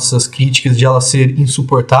as nossas críticas de ela ser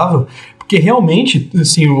insuportável, porque realmente,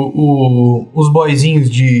 assim, os boyzinhos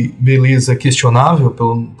de beleza questionável,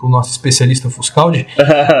 pelo nosso especialista Fuscaldi,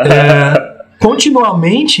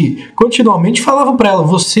 continuamente falavam pra ela: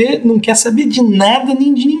 você não quer saber de nada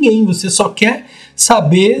nem de ninguém, você só quer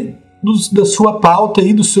saber da sua pauta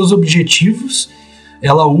e dos seus objetivos.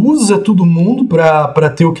 Ela usa todo mundo pra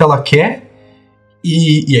ter o que ela quer,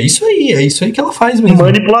 e é isso aí que ela faz mesmo.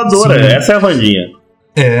 Manipuladora, sim. Essa é a Wandinha.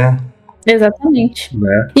 Exatamente.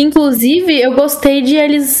 Né? Inclusive, eu gostei de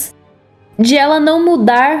ela não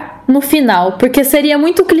mudar no final, porque seria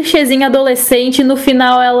muito clichêzinho adolescente, no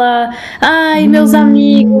final ela... Ai, meus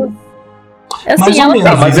amigos... Assim,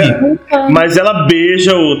 mas ela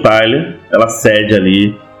beija o Tyler, ela cede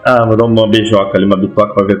ali, vou dar uma beijoca ali, uma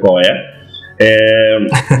bitoca pra ver qual é.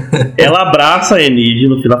 Ela abraça a Enid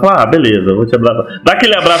no final, fala: beleza, eu vou te abraçar. Dá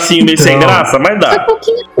aquele abracinho meio sem graça, mas dá. É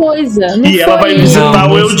pouquinha coisa. E ela vai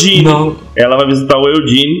visitar o Eugene. Ela vai visitar o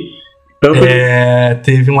Eugene.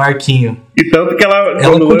 Teve um arquinho. E tanto que ela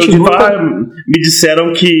quando o Eugene fala: me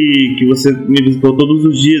disseram que você me visitou todos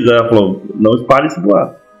os dias. Ela falou: não espalhe esse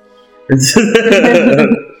boato.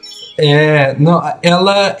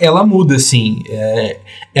 Ela muda, assim.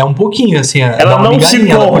 É um pouquinho, assim. Ela não se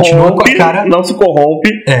corrompe, ela continua com a cara... não se corrompe,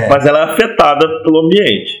 mas ela é afetada pelo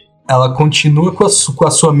ambiente. Ela continua com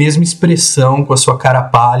a sua mesma expressão, com a sua cara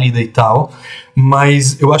pálida e tal,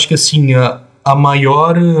 mas eu acho que, assim, a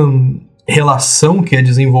maior relação que é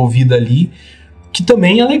desenvolvida ali, que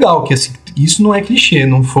também é legal, que assim, isso não é clichê,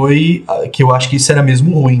 não foi... que eu acho que isso era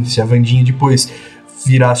mesmo ruim, se a Wandinha depois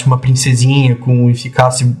virasse uma princesinha e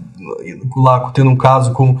ficasse lá tendo um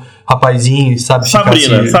caso com o rapazinho, sabe?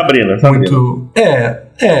 Sabrina. Muito...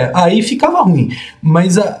 aí ficava ruim.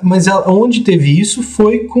 Mas onde teve isso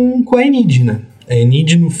foi com a Enid, né? A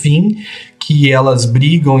Enid, no fim, que elas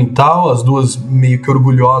brigam e tal, as duas meio que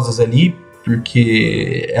orgulhosas ali,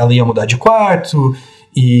 porque ela ia mudar de quarto,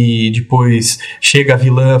 e depois chega a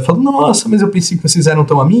vilã falando: nossa, mas eu pensei que vocês eram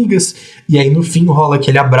tão amigas, e aí no fim rola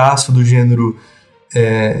aquele abraço do gênero...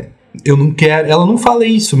 eu não quero... Ela não fala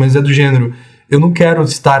isso, mas é do gênero: eu não quero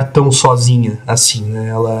estar tão sozinha assim, né?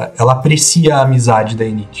 Ela aprecia a amizade da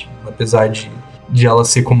Enid, apesar de ela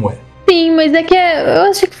ser como é. Sim, mas é que eu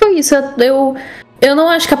acho que foi isso. Eu não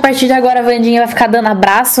acho que a partir de agora a Wandinha vai ficar dando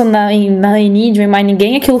abraço na Enid ou em mais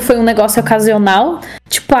ninguém. Aquilo foi um negócio ocasional.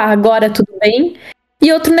 Tipo, agora tudo bem.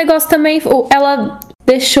 E outro negócio também, ela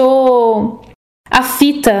deixou... A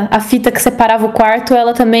fita que separava o quarto,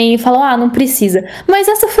 ela também falou: não precisa. Mas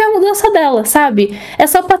essa foi a mudança dela, sabe? É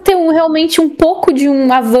só pra ter realmente um pouco de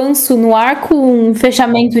um avanço no arco, um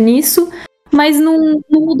fechamento nisso, mas não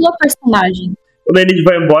mudou a personagem. Quando a Enid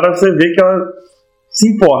vai embora, você vê que ela se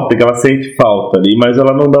importa, que ela sente falta ali, mas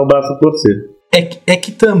ela não dá o braço a torcer. É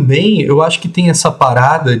que também, eu acho que tem essa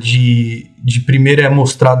parada de primeiro é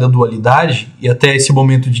mostrada a dualidade, e até esse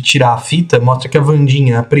momento de tirar a fita, mostra que a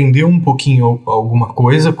Wandinha aprendeu um pouquinho alguma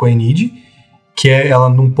coisa com a Enid, que ela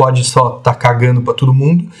não pode só tá cagando pra todo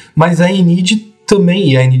mundo, mas a Enid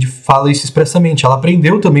também, e a Enid fala isso expressamente, ela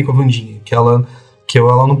aprendeu também com a Wandinha, que ela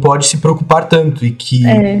não pode se preocupar tanto, e que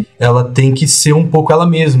ela tem que ser um pouco ela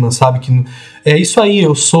mesma, sabe? Que é isso aí,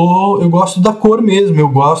 eu gosto da cor mesmo, eu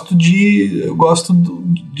gosto de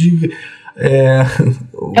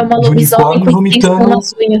uma lobisomem vomitando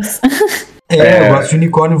nas unhas. Eu gosto de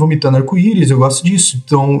unicórnio vomitando arco-íris, eu gosto disso.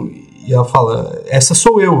 Então, e ela fala: essa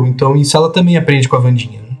sou eu. Então isso ela também aprende com a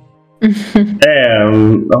Wandinha, né?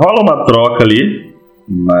 Rola uma troca ali,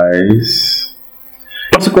 mas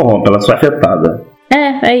não se corrompe, ela só é afetada.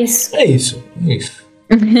 É isso. É isso.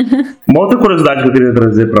 Uma outra curiosidade que eu queria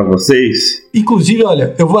trazer pra vocês... Inclusive,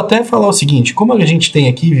 olha, eu vou até falar o seguinte: como a gente tem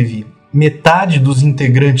aqui, Vivi, metade dos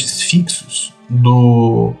integrantes fixos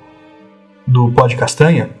do Pod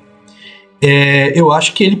Castanha, eu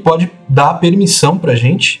acho que ele pode dar permissão pra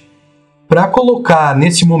gente pra colocar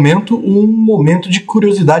nesse momento um momento de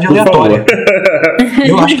curiosidade aleatória.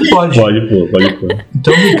 Eu acho que pode. Pode pôr.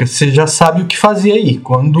 Então, Mika, você já sabe o que fazer aí.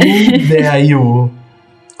 Quando der aí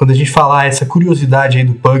quando a gente falar essa curiosidade aí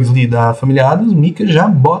do Pugsley e da família Addams, Mika já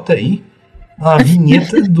bota aí a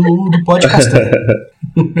vinheta do Pod Castanha.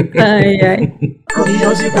 Ai.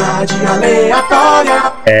 Curiosidade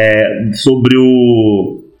aleatória. Sobre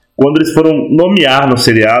quando eles foram nomear no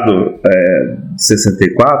seriado de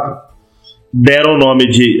 64, deram o nome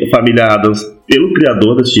de família Addams pelo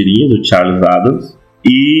criador das tirinhas, o Charles Addams.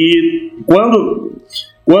 E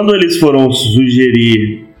quando eles foram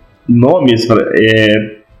sugerir nomes,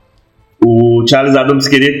 o Charles Adams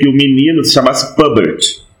queria que o menino se chamasse Pubert.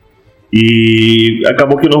 E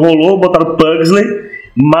acabou que não rolou, botaram Pugsley.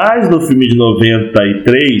 Mas no filme de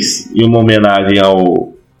 93, em uma homenagem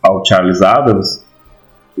ao Charles Adams,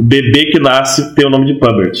 o bebê que nasce tem o nome de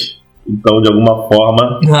Pubert. Então, de alguma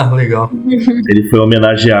forma, legal. Ele foi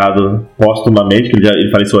homenageado póstumamente, que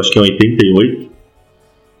ele faleceu acho que em 88.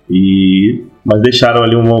 Mas deixaram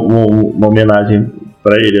ali uma homenagem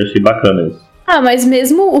pra ele, achei bacana isso. Mas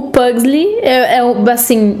mesmo o Pugsley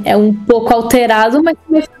é um pouco alterado, mas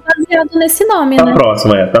também foi baseado nesse nome, né?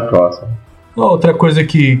 Tá próximo. Outra coisa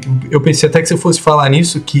que eu pensei até que você fosse falar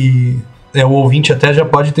nisso, que o ouvinte até já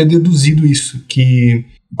pode ter deduzido isso, que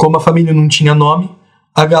como a família não tinha nome,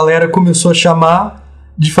 a galera começou a chamar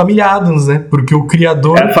de família Adams, né? Porque o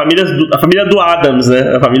criador... É a família do Adams,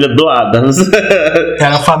 né? A família do Adams.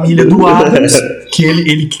 Era a família do Adams, que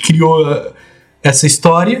ele que criou essa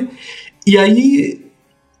história. E aí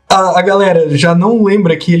a galera já não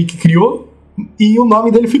lembra que ele que criou e o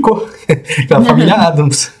nome dele ficou. A família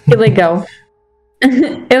Adams. Que legal.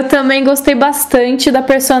 Eu também gostei bastante da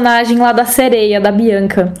personagem lá da sereia, da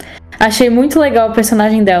Bianca. Achei muito legal a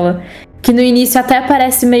personagem dela. Que no início até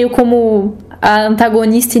aparece meio como a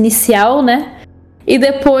antagonista inicial, né? E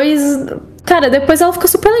depois... Cara, depois ela ficou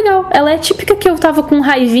super legal. Ela é típica que eu tava com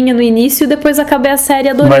raivinha no início e depois acabei a série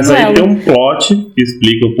adorando ela. Mas aí tem um plot que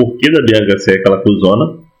explica o porquê da Bianca ser aquela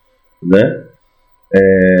cuzona, né?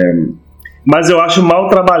 Mas eu acho mal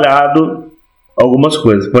trabalhado algumas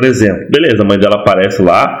coisas. Por exemplo, beleza, a mãe dela aparece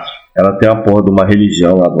lá, ela tem uma porra de uma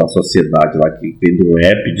religião lá, de uma sociedade lá que vem de um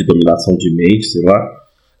app de dominação de mente, sei lá,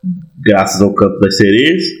 graças ao canto das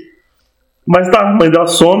sereias. Mas tá, a mãe dela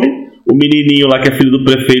some, o menininho lá que é filho do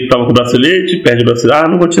prefeito tava com o bracelete, perde o bracelete,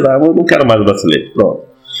 não vou tirar, não quero mais o bracelete, pronto.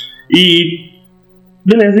 E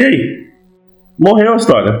beleza, e aí? Morreu a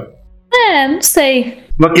história. Não sei.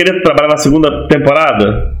 Vai querer trabalhar na segunda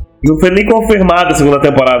temporada? Não foi nem confirmada a segunda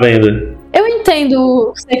temporada ainda. Eu entendo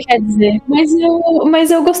o que você quer dizer, mas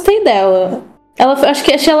eu gostei dela.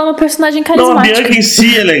 Achei ela uma personagem carismática. Não, a Bianca em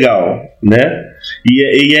si é legal, né?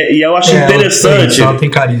 E eu acho interessante. Ela tem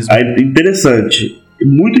carisma. Interessante,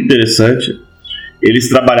 muito interessante, eles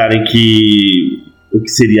trabalharem que o que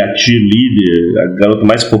seria a cheerleader, a garota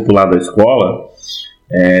mais popular da escola,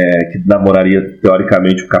 que namoraria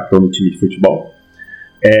teoricamente o capitão do time de futebol.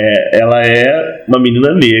 Ela é uma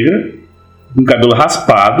menina negra, com cabelo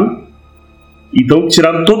raspado. Então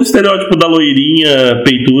tiraram todo o estereótipo da loirinha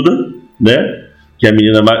peituda, né? Que é a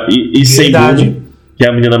menina mais. E sem idade, que é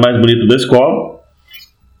a menina mais bonita da escola.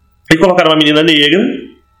 E colocaram uma menina negra,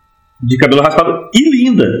 de cabelo raspado e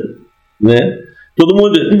linda, né? Todo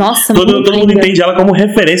mundo, Nossa, todo mundo entende ela como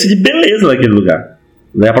referência de beleza naquele lugar,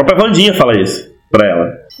 né? A própria Wandinha fala isso pra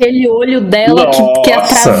ela. Aquele olho dela que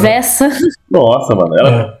atravessa. Nossa, mano.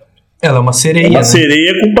 Ela é uma sereia. É uma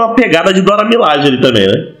sereia com uma pegada de Dora Milaje ali também,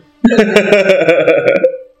 né?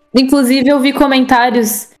 Inclusive eu vi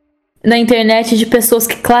comentários na internet de pessoas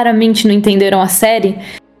que claramente não entenderam a série,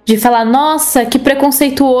 de falar, nossa, que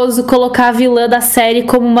preconceituoso colocar a vilã da série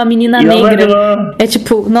como uma menina negra. É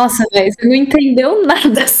tipo, nossa, velho, você não entendeu nada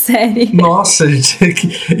da série. Nossa, gente,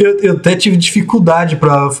 eu até tive dificuldade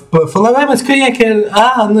pra falar, mas quem é que é?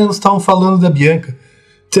 Não, eles estavam falando da Bianca.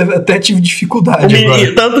 Até tive dificuldade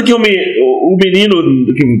agora. Tanto que o menino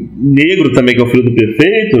negro também, que é o filho do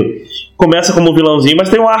prefeito, começa como vilãozinho, mas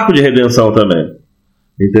tem um arco de redenção também.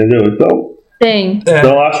 Entendeu? Então,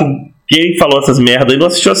 então eu acho que quem falou essas merdas aí não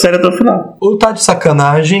assistiu a série até o final. Ou tá de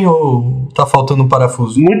sacanagem ou tá faltando um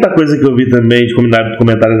parafuso. Muita coisa que eu vi também de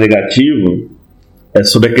comentário negativo é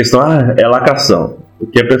sobre a questão, é lacração.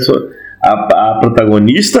 Porque a pessoa, a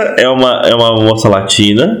protagonista é uma moça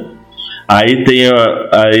latina. Aí tem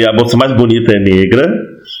a moça mais bonita é negra.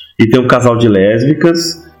 E tem um casal de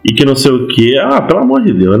lésbicas. E que não sei o que. Pelo amor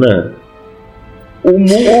de Deus, né? O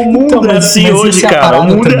mundo então, é assim hoje, cara. O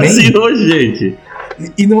mundo também é assim hoje, gente.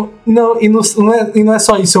 E não é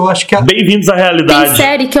só isso. Eu acho que Bem-vindos à realidade. Tem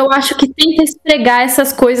série que eu acho que tenta esfregar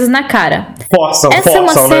essas coisas na cara. Essa é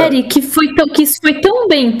uma série que foi tão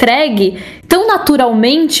bem entregue, tão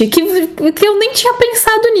naturalmente, que eu nem tinha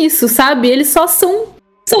pensado nisso, sabe? Eles só são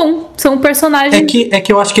personagens. É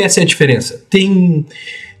que eu acho que essa é a diferença. Tem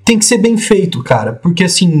que ser bem feito, cara. Porque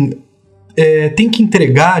assim, tem que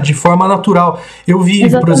entregar de forma natural. Eu vi,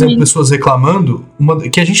 por exemplo, pessoas reclamando,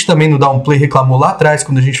 que a gente também no Downplay reclamou lá atrás,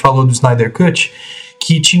 quando a gente falou do Snyder Cut,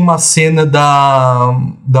 que tinha uma cena da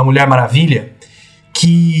Mulher Maravilha,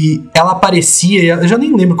 que ela aparecia, eu já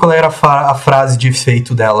nem lembro qual era a frase de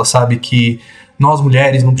efeito dela, sabe? Que nós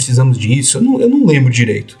mulheres não precisamos disso, eu não lembro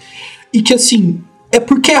direito. E que assim, É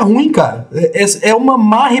porque é ruim, cara. É uma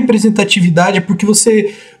má representatividade, porque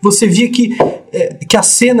você via que a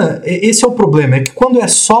cena... Esse é o problema, é que quando é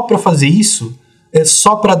só pra fazer isso, é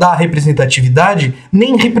só pra dar representatividade,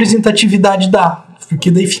 nem representatividade dá, porque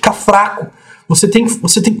daí fica fraco. Você tem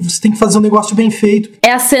que fazer um negócio bem feito.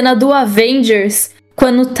 É a cena do Avengers,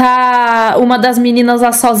 quando tá uma das meninas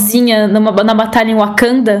lá sozinha na batalha em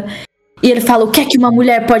Wakanda... E ele fala, o que é que uma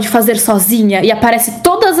mulher pode fazer sozinha? E aparece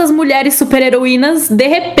todas as mulheres super-heroínas. De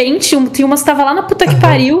repente, tem uma que estava lá na puta que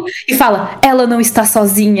pariu e fala, ela não está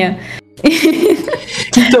sozinha.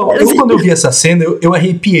 Então, quando eu vi essa cena, eu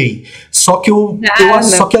arrepiei. Só que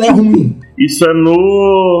só que ela é ruim. Isso é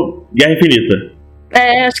no Guerra Infinita.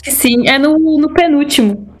 Acho que sim. É no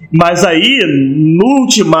penúltimo. Mas aí, no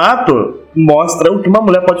Ultimato, mostra o que uma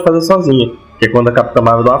mulher pode fazer sozinha. Que é quando a Capitã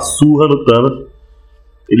Marvel dá uma surra no Thanos.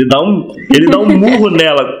 Ele dá um murro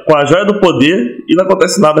nela com a joia do poder e não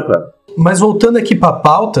acontece nada, cara. Mas voltando aqui pra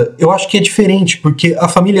pauta, eu acho que é diferente, porque a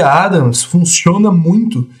família Addams funciona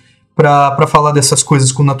muito pra falar dessas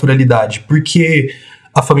coisas com naturalidade. Porque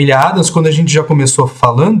a família Addams, quando a gente já começou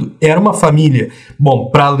falando, era uma família... Bom,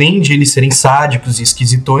 pra além de eles serem sádicos e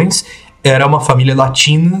esquisitões, era uma família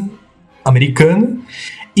latina, americana,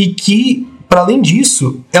 e que... Para além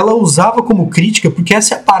disso, ela usava como crítica, porque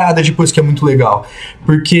essa é a parada depois que é muito legal.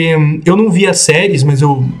 Porque eu não vi as séries, mas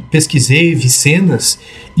eu pesquisei, vi cenas,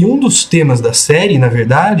 e um dos temas da série, na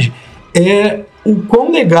verdade, é o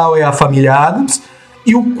quão legal é a família Addams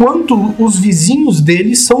e o quanto os vizinhos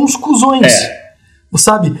deles são uns cuzões.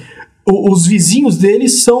 Sabe? Os vizinhos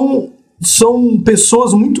deles são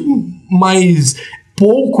pessoas muito mais...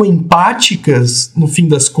 pouco empáticas no fim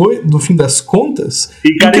das contas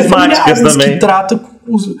e carismáticas também,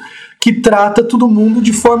 que trata todo mundo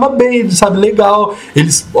de forma bem, sabe, legal.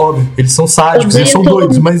 Eles são sádicos, eles são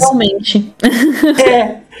doidos, mas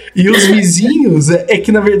e os vizinhos é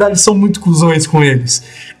que na verdade são muito cuzões com eles.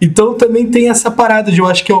 Então também tem essa parada de, eu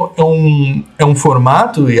acho que é um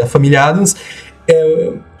formato, e a família Addams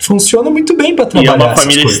funciona muito bem para trabalhar. E é uma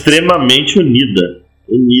família extremamente unida,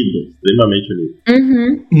 extremamente unida.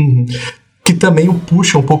 Uhum. Que também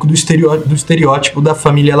puxa um pouco do estereótipo da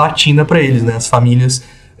família latina pra eles, né? As famílias,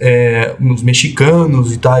 os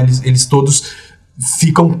mexicanos e tal, eles todos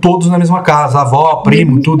ficam todos na mesma casa, avó,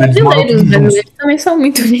 primo, tudo, eles moram todos juntos. Eles também são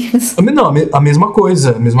muito unidos. Não, a mesma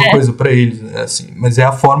coisa pra eles, né? Assim, mas é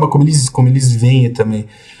a forma como eles veem também.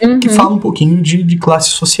 Que fala um pouquinho de classe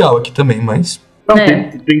social aqui também, mas... Não,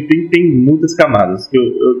 tem muitas camadas que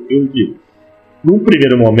eu digo. Num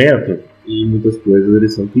primeiro momento, em muitas coisas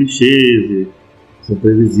eles são clichês, são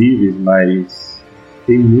previsíveis, mas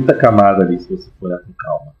tem muita camada ali se você for olhar com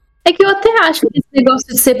calma. É que eu até acho que esse negócio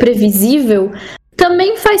de ser previsível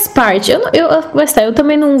também faz parte. Eu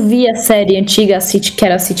também não vi a série antiga, que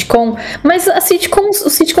era a sitcom, mas os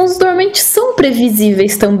sitcoms normalmente são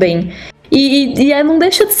previsíveis também. E não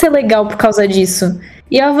deixa de ser legal por causa disso.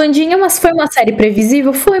 E a Wandinha foi uma série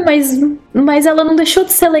previsível? Foi, mas ela não deixou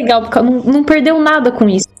de ser legal, porque não perdeu nada com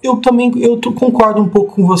isso. Eu concordo um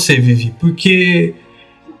pouco com você, Vivi, porque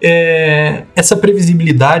essa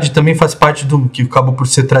previsibilidade também faz parte do que acabou por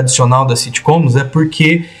ser tradicional das sitcoms,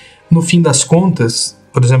 porque, no fim das contas,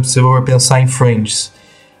 por exemplo, se você for pensar em Friends,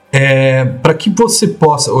 para que você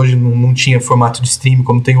possa, hoje não tinha formato de streaming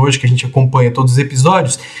como tem hoje, que a gente acompanha todos os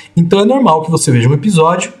episódios, então é normal que você veja um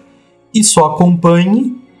episódio e só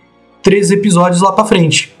acompanhe 3 episódios lá pra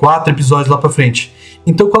frente, 4 episódios lá pra frente.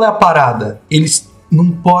 Então qual é a parada? Eles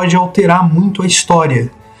não podem alterar muito a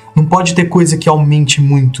história. Não pode ter coisa que aumente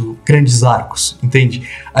muito grandes arcos, entende?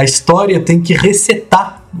 A história tem que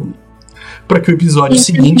resetar para que o episódio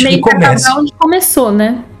seguinte recomece. Onde começou,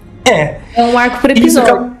 né? É um arco por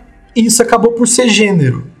episódio. Isso acabou por ser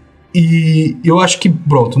gênero. E eu acho que,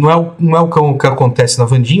 pronto, não é o que acontece na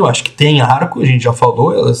Wandinha. Eu acho que tem arco, a gente já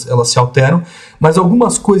falou, elas se alteram, mas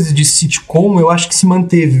algumas coisas de sitcom eu acho que se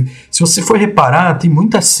manteve. Se você for reparar, tem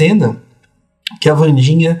muita cena que a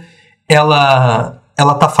Wandinha, ela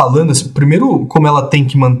tá falando, assim, primeiro, como ela tem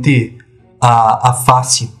que manter a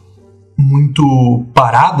face muito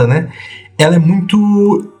parada, né? Ela é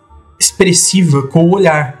muito expressiva com o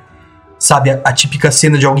olhar, sabe? A típica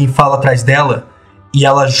cena de alguém fala atrás dela e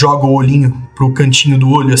ela joga o olhinho pro cantinho do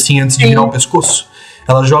olho, assim, antes de virar o pescoço.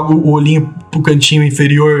 Ela joga o olhinho pro cantinho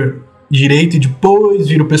inferior direito e depois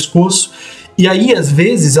vira o pescoço. E aí, às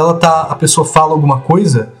vezes, a pessoa fala alguma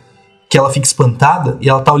coisa que ela fica espantada e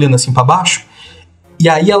ela tá olhando assim pra baixo, e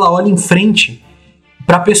aí ela olha em frente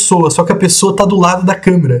pra pessoa, só que a pessoa tá do lado da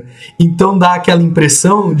câmera. Então dá aquela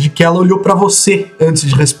impressão de que ela olhou pra você antes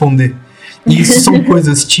de responder. E isso são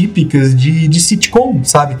coisas típicas de sitcom,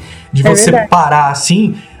 sabe? De você parar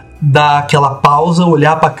assim, dar aquela pausa,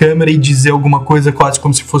 olhar pra câmera e dizer alguma coisa quase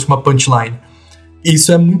como se fosse uma punchline.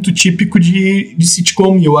 Isso é muito típico de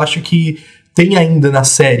sitcom, e eu acho que tem ainda na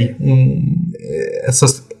série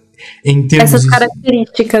essas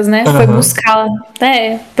características, né? Foi buscar.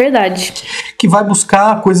 É, verdade. Que vai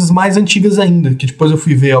buscar coisas mais antigas ainda, que depois eu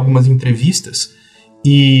fui ver algumas entrevistas.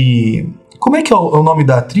 E como é que é o nome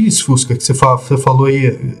da atriz, Fusca, que você falou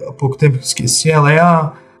aí há pouco tempo que eu esqueci? Ela é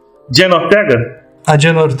a... Jenna Ortega? A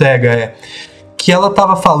Jenna Ortega, é. Que ela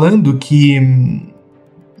tava falando que...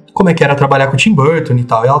 Como é que era trabalhar com o Tim Burton e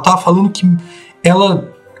tal. E ela tava falando que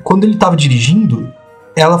ela... Quando ele tava dirigindo,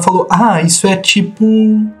 ela falou... isso é tipo...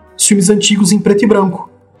 filmes antigos em preto e branco.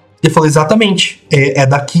 Ele falou, exatamente. É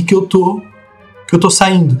daqui que eu tô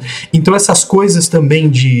saindo. Então essas coisas também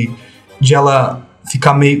de ela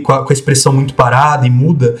ficar meio com a expressão muito parada e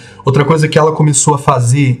muda. Outra coisa que ela começou a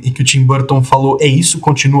fazer e que o Tim Burton falou, isso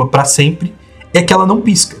continua pra sempre, é que ela não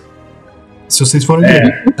pisca. Se vocês forem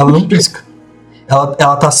ver, ela não pisca.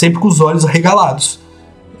 Ela tá sempre com os olhos arregalados.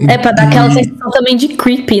 Pra dar aquela sensação também de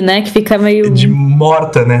creepy, né? Que fica meio... De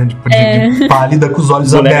morta, né? De pálida com os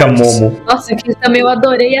olhos boneca abertos. Momo. Nossa, que também eu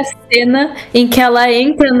adorei a cena em que ela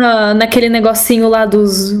entra naquele negocinho lá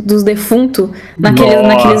dos defuntos,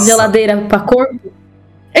 naqueles geladeira pra corpo.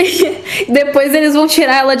 E depois eles vão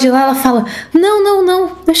tirar ela de lá, ela fala,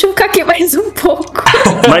 não, deixa eu ficar aqui mais um pouco.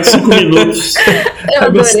 Mais 5 minutos. Eu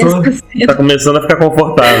adorei essa cena. Tá começando a ficar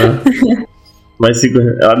confortável. Mais 5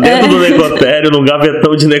 ela dentro do necrotério, num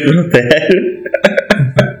gavetão de necrotério.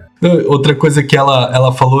 Outra coisa que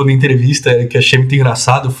ela falou na entrevista que achei muito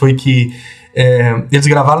engraçado foi que eles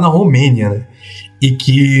gravaram na Romênia, né? E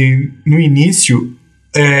que no início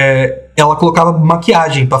ela colocava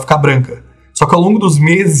maquiagem pra ficar branca. Só que ao longo dos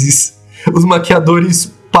meses os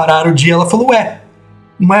maquiadores pararam de ir. Ela falou,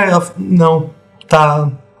 não,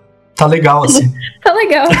 tá legal assim. Tá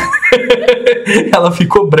legal. Ela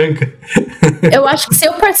ficou branca. Eu acho que se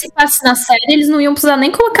eu participasse na série, eles não iam precisar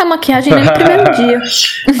nem colocar maquiagem nem no primeiro dia.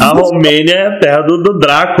 A Romênia é a terra do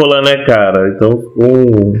Drácula, né, cara? Então,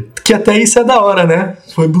 Que até isso é da hora, né?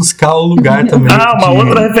 Foi buscar o lugar também. Uma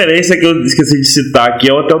outra referência que eu esqueci de citar aqui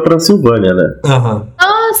é o Hotel Transilvânia, né?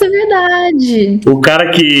 Nossa, é verdade. O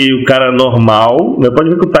cara normal, né? Pode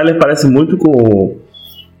ver que o Tyler parece muito com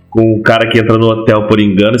o cara que entra no hotel por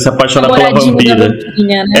engano e se apaixona pela vampira.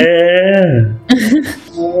 Né?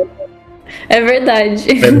 É verdade.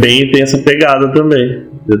 Tem essa pegada também.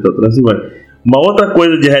 Uma outra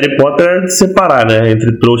coisa de Harry Potter é de separar, né?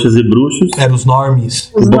 Entre trouxas e bruxos. Era os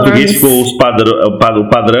normies. Em português ficou o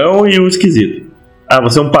padrão e o esquisito.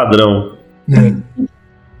 Você é um padrão.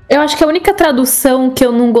 Eu acho que a única tradução que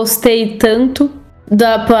eu não gostei tanto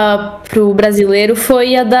pro brasileiro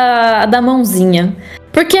foi a da mãozinha.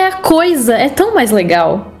 Porque a coisa é tão mais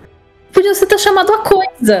legal. Podia ser ter chamado a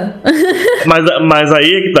coisa. Mas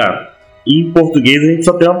aí é que tá. Em português a gente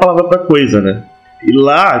só tem uma palavra pra coisa, né? E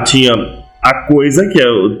lá tinha a coisa, que é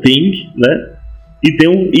o thing, né? E tem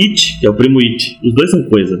o it, que é o primo it. Os dois são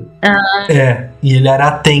coisa. E ele era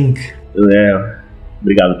a thing.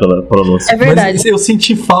 Obrigado pela pronúncia. É verdade. Mas eu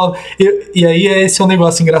senti falta. E aí esse é um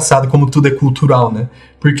negócio engraçado, como tudo é cultural, né?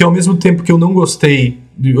 Porque ao mesmo tempo que eu não gostei,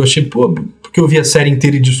 eu achei, porque eu vi a série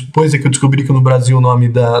inteira e depois é que eu descobri que no Brasil o nome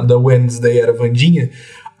da Wednesday era Vandinha,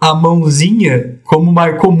 a mãozinha, como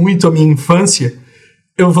marcou muito a minha infância,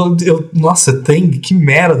 nossa, que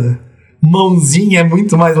merda. Mãozinha é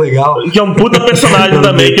muito mais legal. Que é um puta personagem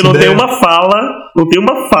também, que não tem uma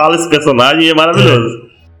fala esse personagem, é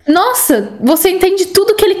maravilhoso. Nossa, você entende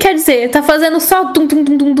tudo que ele quer dizer. Tá fazendo só tum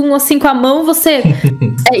assim com a mão, você...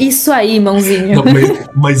 É isso aí, mãozinha. Não,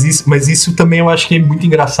 mas isso também eu acho que é muito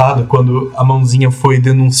engraçado, quando a mãozinha foi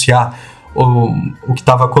denunciar o que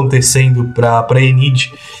estava acontecendo pra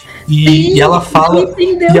Enid. E ela fala...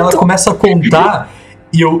 E ela começa a contar...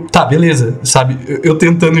 E eu, beleza, sabe? Eu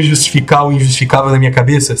tentando justificar o injustificável na minha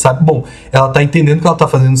cabeça, sabe? Bom, ela tá entendendo que ela tá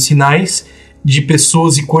fazendo sinais de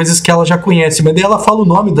pessoas e coisas que ela já conhece. Mas daí ela fala o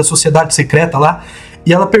nome da sociedade secreta lá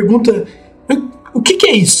e ela pergunta, o que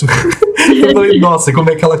é isso? Eu falei, nossa, como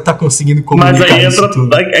é que ela tá conseguindo comunicar isso? Mas aí entra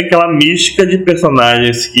tudo? Aquela mística de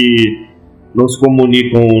personagens que não se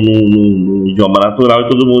comunicam no idioma natural e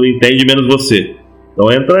todo mundo entende, menos você.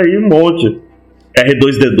 Então entra aí um monte.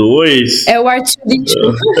 R2D2. É o R2D2.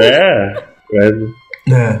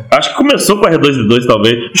 Acho que começou com R2D2,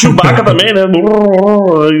 talvez. Chewbacca também, né?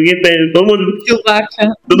 Ninguém entende. Todo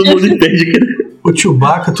mundo entende. O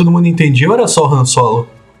Chewbacca, todo mundo entendia ou era só o Han Solo?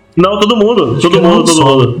 Não, todo mundo. Todo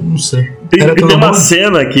mundo. Não sei. Tem uma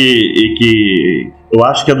cena que eu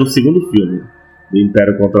acho que é do segundo filme do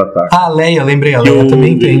Império Contra-Ataque. Leia, lembrei. A Leia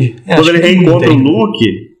também entende. Quando ele reencontra o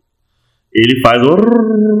Luke, ele faz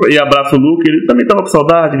e abraça o Luke, ele também tava com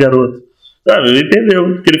saudade, garoto. Sabe, ele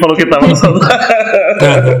entendeu, porque ele falou que ele tava com saudade.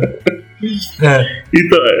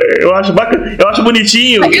 Então, eu acho bacana, eu acho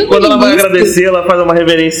bonitinho. Quando ela vai agradecer, ela faz uma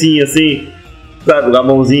reverencinha assim, sabe, com a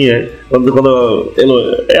mãozinha. Quando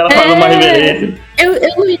ela faz uma reverência.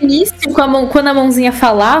 Eu no início, quando a mãozinha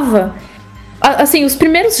falava, assim, os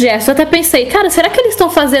primeiros gestos, eu até pensei, cara, será que eles estão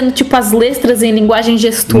fazendo tipo as letras em linguagem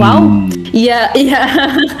gestual? E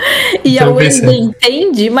a Wednesday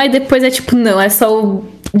entende, mas depois é tipo, não, é só o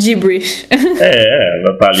gibberish.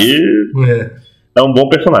 Ela tá ali. É um bom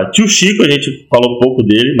personagem. Tio Chico, a gente falou pouco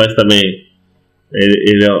dele, mas também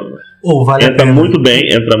ele entra muito bem.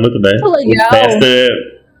 Legal. O Fester,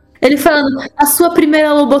 ele falando, a sua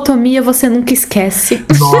primeira lobotomia você nunca esquece.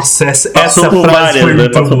 Nossa, essa por frase várias, foi né?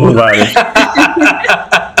 muito Passou por boa. várias.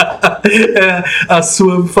 A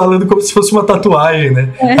sua, falando como se fosse uma tatuagem, né?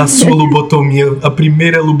 A sua lobotomia, a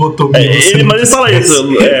primeira lobotomia. Mas ele fala isso,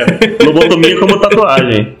 lobotomia como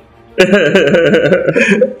tatuagem.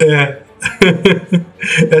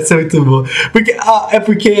 Essa é muito boa.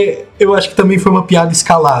 Porque eu acho que também foi uma piada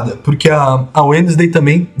escalada. Porque a Wednesday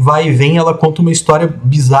também vai e vem, ela conta uma história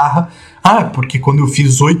bizarra. Porque quando eu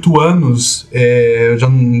fiz 8 anos, eu já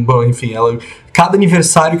não. Bom, enfim, cada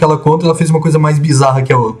aniversário que ela conta, ela fez uma coisa mais bizarra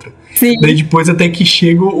que a outra. Sim. Daí depois até que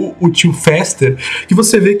chega o tio Fester, que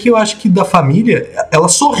você vê que eu acho que da família, ela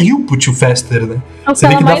sorriu pro tio Fester, né? Você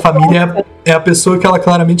vê que da família é a pessoa que ela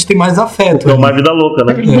claramente tem mais afeto. É uma vida louca,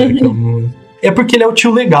 né? É porque ele é o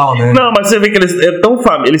tio legal, né? Não, mas você vê que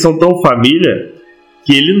eles são tão família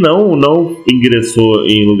que ele não ingressou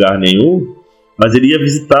em lugar nenhum, mas ele ia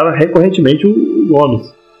visitar recorrentemente o Gomes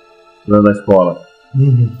na escola.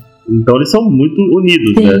 Então eles são muito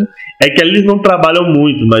unidos, né? É que eles não trabalham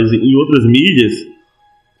muito, mas em outras mídias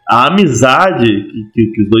a amizade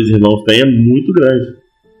que os dois irmãos têm é muito grande.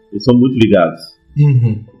 Eles são muito ligados.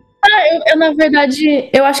 Eu na verdade,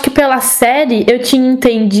 eu acho que pela série eu tinha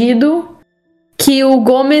entendido que o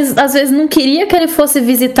Gomes às vezes não queria que ele fosse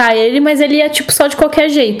visitar ele, mas ele ia tipo só de qualquer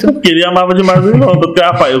jeito. Porque ele amava demais o irmão.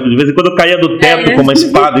 De vez em quando eu caía do teto com uma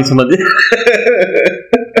espada em cima dele.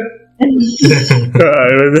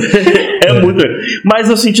 É muito. Mas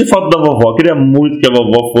eu senti falta da vovó. Queria muito que a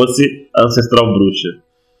vovó fosse a ancestral bruxa.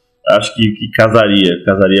 Acho que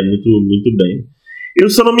casaria muito, muito bem. Eu,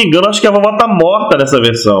 se eu não me engano, acho que a vovó tá morta nessa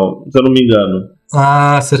versão. Se eu não me engano.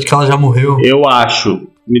 Você acha que ela já morreu? Eu acho.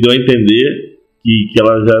 Me deu a entender que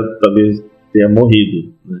ela já talvez tenha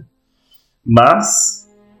morrido, né? Mas,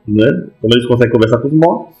 né, como eles conseguem conversar com os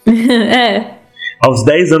mortos. Aos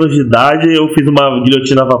 10 anos de idade, eu fiz uma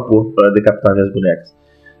guilhotina a vapor para decapitar minhas bonecas.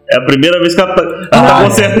 É a primeira vez que ela tá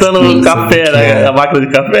consertando o café, né? A máquina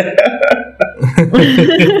de café.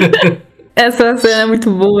 Essa cena é muito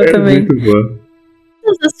boa também. Muito boa.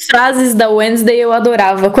 As frases da Wednesday eu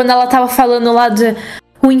adorava. Quando ela tava falando lá de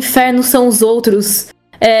o inferno são os outros.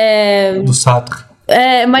 Do Sato.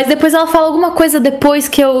 Mas depois ela fala alguma coisa depois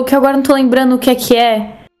que eu agora não tô lembrando o que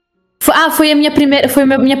é. Foi a minha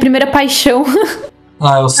primeira paixão.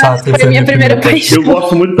 O Sato. Foi a minha primeira paixão. Eu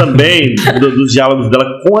gosto muito também dos diálogos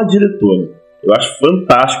dela com a diretora. Eu acho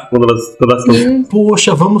fantástico quando elas estão...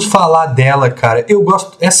 Poxa, vamos falar dela, cara. Eu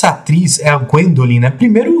gosto... Essa atriz é a Gwendolyn, né?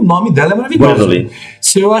 Primeiro, o nome dela é maravilhoso. Gwendolyn.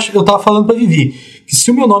 Eu tava falando pra Vivi que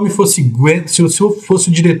se o meu nome fosse se eu fosse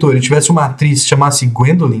o diretor e tivesse uma atriz que chamasse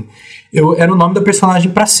Gwendolyn, era o nome da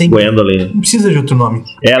personagem pra sempre. Gwendolyn. Não precisa de outro nome.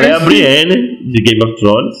 Ela é a Brienne, de Game of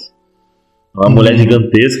Thrones. Uma mulher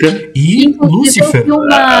gigantesca. E Lucifer.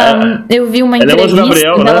 Eu vi uma entrevista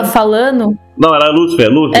Gabriel, dela né? falando... Não, ela é Lucifer.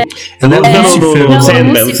 Ela é Lucifer no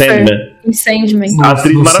Sandman. Em Sandman.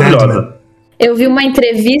 Atriz maravilhosa. Eu vi uma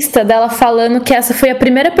entrevista dela falando que essa foi a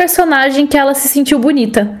primeira personagem que ela se sentiu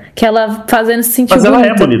bonita. Que ela fazendo se sentir bonita. Mas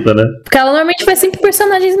ela é bonita, né? Porque ela normalmente faz sempre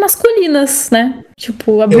personagens masculinas, né?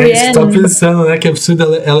 Tipo, a Brienne. Você tá pensando, né? Que a absurda,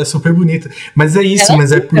 ela é super bonita. Mas é isso,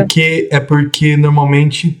 mas é porque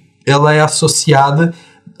normalmente ela é associada...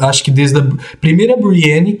 Acho que desde a primeira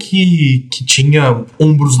Brienne que tinha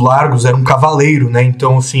ombros largos, era um cavaleiro, né?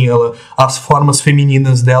 Então, assim, as formas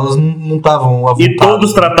femininas delas não estavam avultadas. E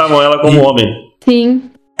todos tratavam ela como homem. Sim.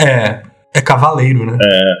 É cavaleiro, né?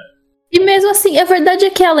 E mesmo assim, a verdade é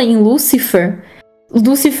que ela em Lucifer,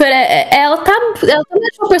 ela tá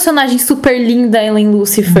uma personagem super linda, ela em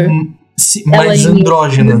Lucifer. Mais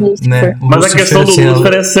andrógena, né? Mas a questão do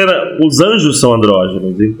Lucifer é ser... Os anjos são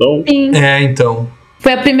andrógenos, então... Sim. Então...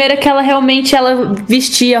 Foi a primeira que ela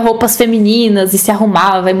vestia roupas femininas e se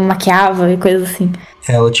arrumava e maquiava e coisas assim.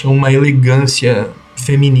 Ela tinha uma elegância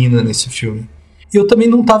feminina nesse filme. Eu também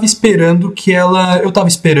não tava esperando que ela... Eu tava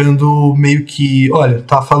esperando meio que... Olha,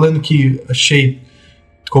 tava falando que achei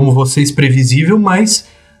como vocês, previsível, mas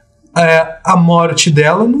a morte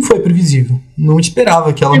dela não foi previsível. Não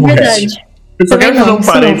esperava que ela morresse. Verdade. Eu só quero Também fazer não, um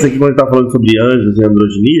parênteses aqui quando a gente tá falando sobre anjos e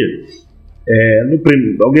androginia.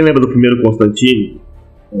 Alguém lembra do primeiro Constantine?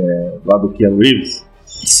 Lá do Keanu Reeves?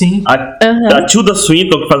 Sim. A Tilda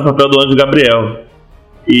Swinton, que faz o papel do anjo Gabriel.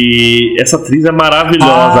 E essa atriz é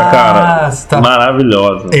maravilhosa, cara. Tá.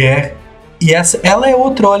 Maravilhosa. E ela é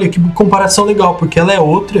outra, olha, que comparação legal, porque ela é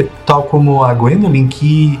outra, tal como a Gwendolyn,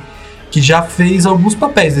 que já fez alguns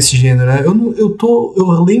papéis desse gênero, né?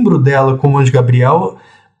 Eu lembro dela como Anjo Gabriel,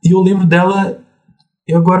 e eu lembro dela,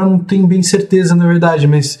 eu agora não tenho bem certeza, na verdade,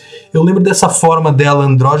 mas eu lembro dessa forma dela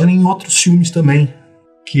andrógena em outros filmes também,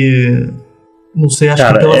 que não sei, acho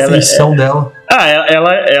que pela feição dela.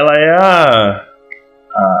 Ela é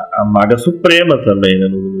a maga suprema também, né,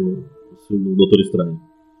 no Doutor Estranho.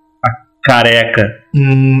 Careca.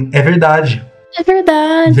 É verdade. É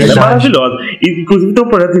verdade. Ela é maravilhosa. E, inclusive tem um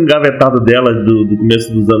projeto engavetado dela do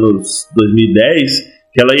começo dos anos 2010,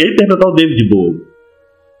 que ela ia interpretar o David Bowie.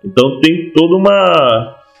 Então tem toda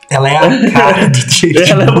uma... Ela é a cara do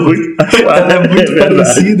David Bowie. Ela é muito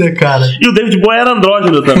parecida, cara. E o David Bowie era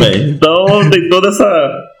andrógeno também. Então tem toda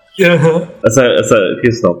essa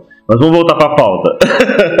questão. Mas vamos voltar pra pauta.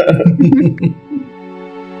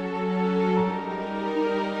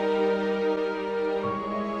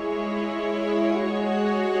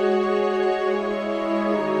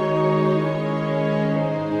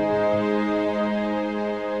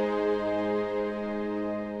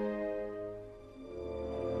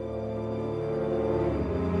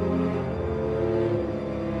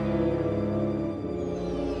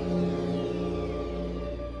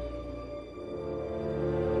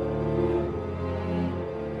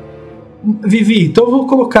 Vivi, então eu vou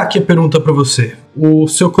colocar aqui a pergunta pra você. O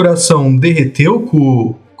seu coração derreteu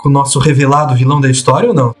com o nosso revelado vilão da história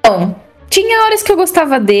ou não? Bom, tinha horas que eu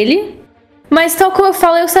gostava dele, mas tal como eu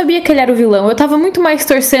falo, eu sabia que ele era o vilão. Eu tava muito mais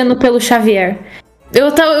torcendo pelo Xavier.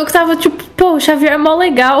 Eu tava tipo, pô, o Xavier é mó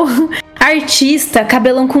legal. Artista,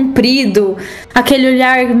 cabelão comprido, aquele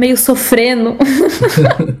olhar meio sofrendo.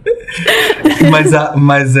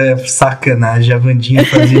 Mas é sacanagem, a Wandinha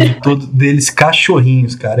fazia de todos deles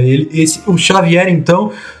cachorrinhos, cara. O Xavier,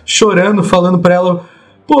 então, chorando, falando pra ela: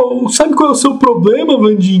 pô, sabe qual é o seu problema,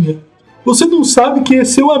 Wandinha? Você não sabe quem é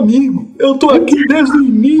seu amigo. Eu tô aqui desde o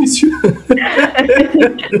início.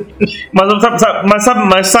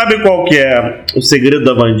 Mas sabe qual que é o segredo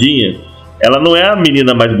da Wandinha? Ela não é a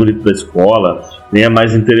menina mais bonita da escola, nem a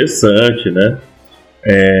mais interessante, né?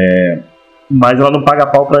 Mas ela não paga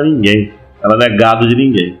pau pra ninguém. Ela não é gado de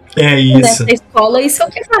ninguém. É isso. Nessa escola, isso é o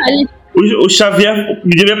que vale. O Xavier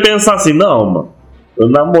devia pensar assim: não, mano, eu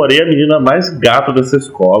namorei a menina mais gata dessa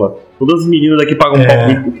escola. Todas as meninas daqui pagam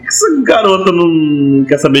pau. Por que essa garota não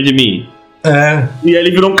quer saber de mim? E aí ele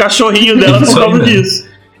virou um cachorrinho dela por causa disso.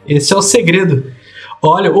 Esse é o segredo.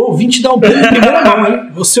 Olha, vim te dar um pouco em primeira mão, hein?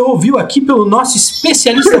 Você ouviu aqui pelo nosso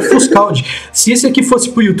especialista Fuscaldi. Se esse aqui fosse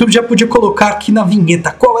pro YouTube, já podia colocar aqui na vinheta.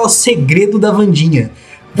 Qual é o segredo da Wandinha?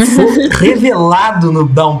 Foi revelado no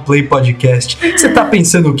Downplay Podcast. Você tá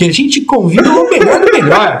pensando o quê? A gente convida o melhor do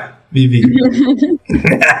melhor, Vivi.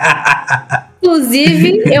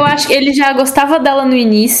 Inclusive, eu acho que ele já gostava dela no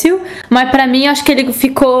início, mas pra mim, eu acho que ele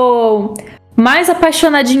ficou mais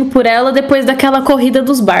apaixonadinho por ela depois daquela corrida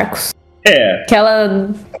dos barcos. Que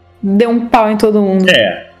ela deu um pau em todo mundo.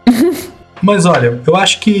 Mas olha, eu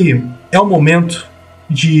acho que é o momento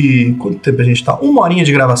de... Quanto tempo a gente tá? 1 horinha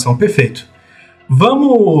de gravação, perfeito.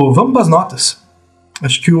 Vamos pras notas.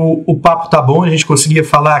 Acho que o papo tá bom, a gente conseguia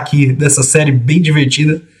falar aqui dessa série bem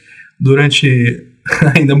divertida durante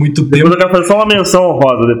ainda muito tempo. Depois eu quero fazer só uma menção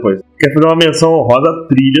honrosa depois. Quero fazer uma menção honrosa à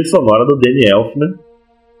trilha sonora do Danny Elfman.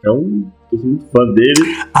 Eu sou muito fã dele.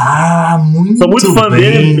 Muito Sou muito fã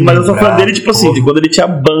dele, mas eu sou fã dele, tipo assim, porra. quando ele tinha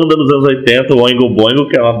banda nos anos 80, o Oingo Boingo,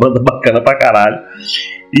 que é uma banda bacana pra caralho.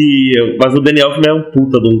 Mas o Danny Elfman é um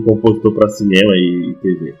puta de um compositor pra cinema e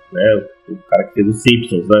TV, né? O cara que fez os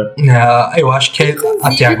Simpsons, né? Eu acho que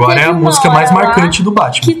até agora é a música mais marcante do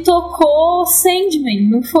Batman. Que tocou Sandman,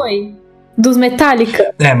 não foi? Dos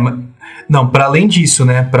Metallica. Não, pra além disso,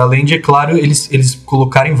 né? Pra além de, é claro, eles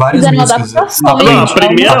colocarem várias músicas. A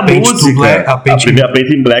primeira música, a Paint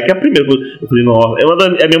in Black é a primeira. Eu falei, nossa,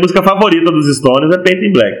 a minha música favorita dos Stones é Paint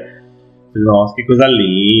in Black. Eu falei, nossa, que coisa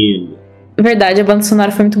linda. Verdade, a banda sonora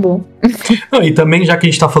foi muito boa. E também, já que a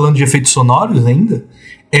gente tá falando de efeitos sonoros ainda,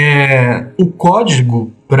 o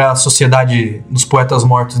código pra Sociedade dos Poetas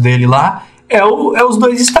Mortos dele lá é os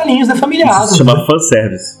 2 estalinhos da família Adams. Se chama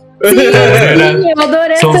fanservice. Sim, eu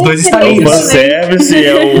adorei. São os 2 estalinhos. O fanservice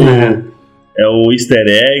é É o easter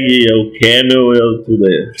egg, é o camel, é o tudo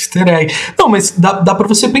aí. Easter egg. Não, mas dá pra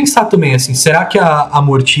você pensar também, assim, será que a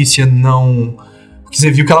Mortícia não... Porque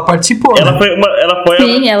você viu que ela participou, Ela né? foi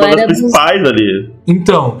Sim, ela uma das era principais ali.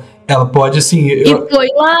 Então, ela pode, assim... E foi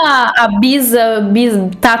lá a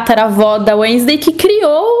tataravó da Wednesday que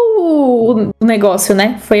criou o negócio,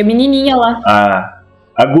 né? Foi a menininha lá.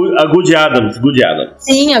 A Good Adams.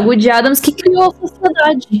 Sim, a Good Adams que criou a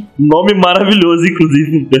sociedade. Nome maravilhoso,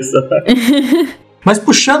 inclusive, do personagem. Mas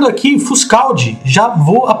puxando aqui, Fuscaldi, já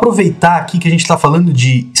vou aproveitar aqui que a gente tá falando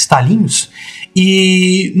de estalinhos.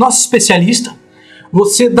 E nosso especialista,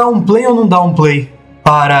 você dá um play ou não dá um play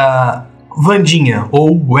para Wandinha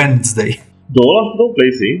ou Wednesday? Dou um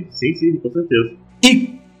play, sim, com certeza.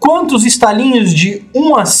 E quantos estalinhos de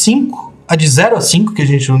 1 a 5, a de 0 a 5, que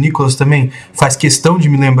o Nicolas também faz questão de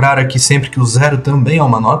me lembrar aqui sempre que o 0 também é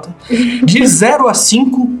uma nota. De 0 a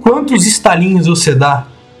 5, quantos estalinhos você dá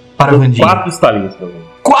para a Wandinha? 4 estalinhos pra mim.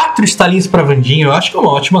 4 estalinhos para Wandinha, eu acho que é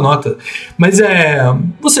uma ótima nota. Mas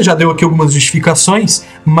você já deu aqui algumas justificações,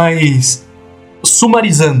 mas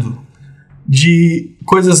sumarizando, de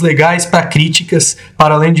coisas legais para críticas,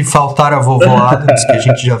 para além de faltar a vovó Adams, que a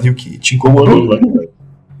gente já viu que te incomodou.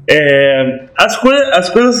 As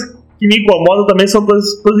coisas que me incomodam também são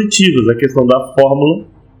coisas positivas. A questão da fórmula,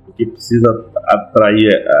 que precisa atrair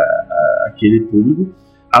aquele público,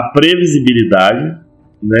 a previsibilidade,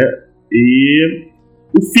 né? E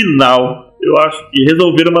o final, eu acho que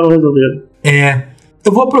resolveram, mas não resolveram.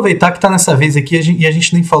 Eu vou aproveitar que tá nessa vez aqui e a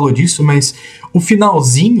gente nem falou disso, mas o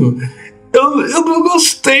finalzinho, eu não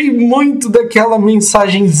gostei muito daquela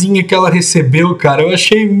mensagenzinha que ela recebeu, cara. Eu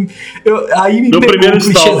achei... aí me pegou um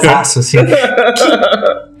clichêzaço, assim.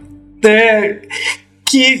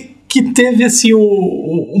 Que teve, assim,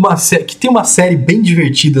 que tem uma série bem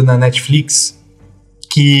divertida na Netflix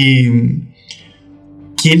que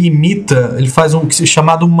ele imita, ele faz um que se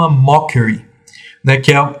chamado uma mockery, né,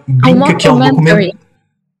 que brinca que é um documento.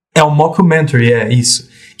 É um mockumentary, isso.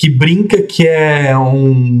 Que brinca que é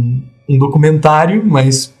um documentário,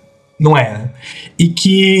 mas não é, né? E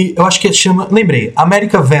que eu acho que chama... Lembrei,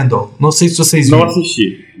 American Vandal. Não sei se vocês viram. Não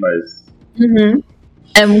assisti, mas... Uhum.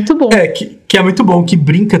 É muito bom. Que é muito bom, que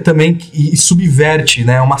brinca também e subverte,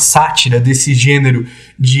 né? Uma sátira desse gênero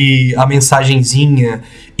de a mensagenzinha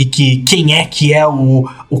e quem é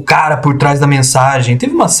o cara por trás da mensagem.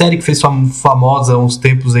 Teve uma série que fez famosa há uns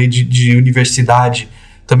tempos aí de universidade.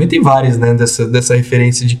 Também tem várias, né? Dessa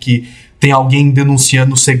referência de que tem alguém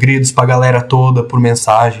denunciando segredos pra galera toda por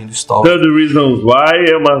mensagem do Stalker. 30 Reasons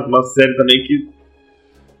Why é uma série também que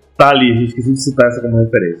tá ali, esqueci de citar essa como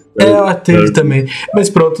referência. Ela teve também. Mas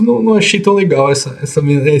pronto, não achei tão legal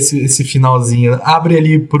esse finalzinho. Abre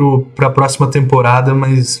ali pra próxima temporada,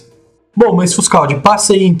 mas... Bom, mas Fuscaldi,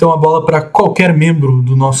 passa aí então a bola pra qualquer membro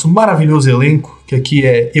do nosso maravilhoso elenco, que aqui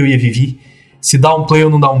é eu e a Vivi. Se dá um play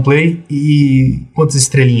ou não dá um play, e quantas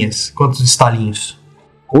estrelinhas, quantos estalinhos?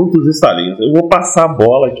 Quantos estalinhos? Eu vou passar a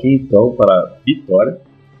bola aqui então para Vitória.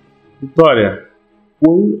 Vitória,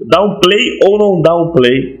 dá um play ou não dá um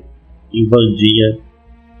play em Wandinha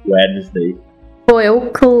Wednesday? Pô,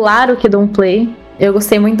 eu claro que dou um play. Eu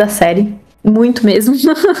gostei muito da série. Muito mesmo.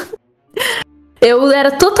 Eu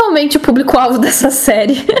era totalmente o público-alvo dessa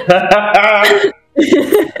série.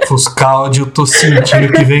 Fuscaldi, eu tô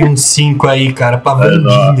sentindo que vem um 5 aí, cara, pra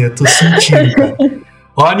Wandinha. Tô sentindo, cara.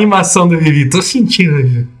 Ó a animação do Vivi, tô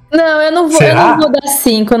sentindo. Não, eu não vou dar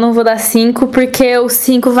 5. Eu não vou dar 5, porque o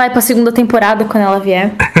 5 vai pra segunda temporada quando ela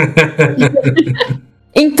vier.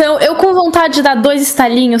 Então, eu com vontade de dar 2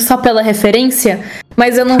 estalinhos só pela referência,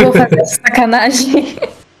 mas eu não vou fazer essa sacanagem.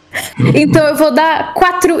 Então eu vou dar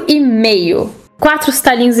 4,5. 4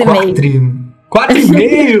 estalinhos e meio.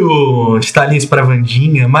 4,5 estalinhos pra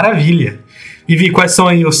Wandinha, maravilha. Vivi, quais são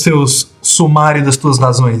aí os seus sumários das tuas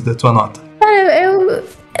razões, da tua nota?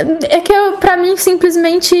 Pra mim,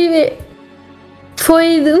 simplesmente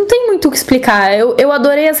não tem muito o que explicar. Eu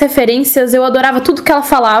adorei as referências, eu adorava tudo que ela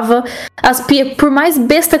falava. Por mais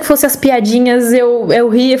besta que fossem as piadinhas, eu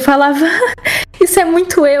ria e falava, isso é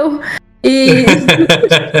muito eu. E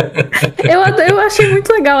eu achei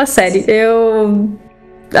muito legal a série. Eu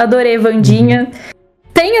adorei Wandinha.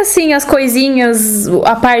 Tem, assim, as coisinhas,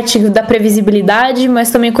 a parte da previsibilidade,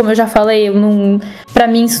 mas também, como eu já falei, pra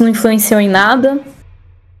mim isso não influenciou em nada.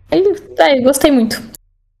 Eu gostei muito.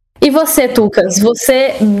 E você, Tucas?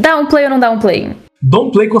 Você dá um play ou não dá um play? Dou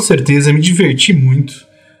um play com certeza, me diverti muito.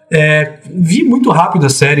 Vi muito rápido a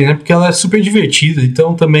série, né? Porque ela é super divertida,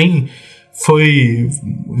 então também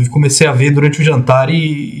comecei a ver durante o jantar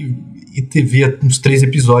e vi uns 3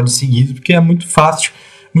 episódios seguidos, porque é muito fácil,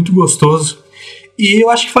 muito gostoso. E eu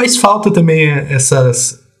acho que faz falta também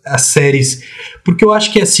as séries, porque eu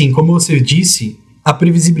acho que, assim, como você disse, a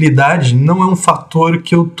previsibilidade não é um fator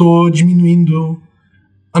que eu tô diminuindo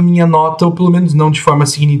a minha nota, ou pelo menos não de forma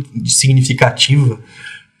significativa,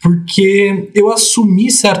 porque eu assumi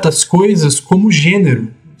certas coisas como gênero,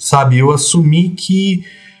 sabe? Eu assumi que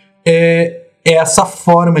é essa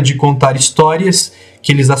forma de contar histórias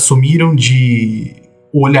que eles assumiram, de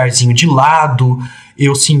o olharzinho de lado.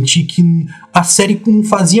 Eu senti que a série não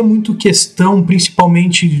fazia muito questão,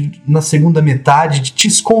 principalmente na segunda metade, de te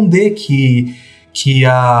esconder que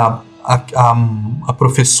a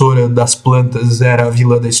professora das plantas era a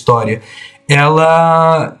vilã da história.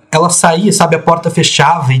 Ela saía, sabe, a porta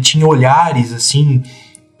fechava e tinha olhares, assim,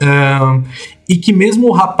 e que mesmo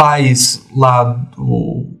o rapaz lá,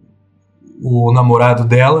 o namorado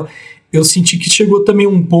dela, eu senti que chegou também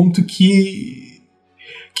um ponto que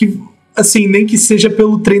assim, nem que seja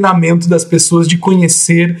pelo treinamento das pessoas de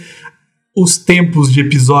conhecer os tempos de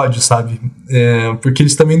episódio, sabe? Porque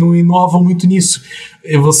eles também não inovam muito nisso.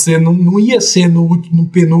 Você não ia ser no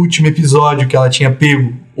penúltimo episódio que ela tinha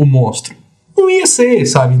pego o monstro. Não ia ser,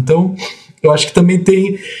 sabe? Então, eu acho que também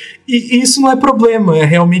tem... E isso não é problema, é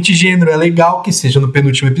realmente gênero. É legal que seja no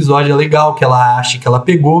penúltimo episódio, é legal que ela ache que ela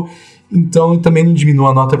pegou. Então, eu também não diminuo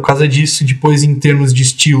a nota por causa disso. Depois, em termos de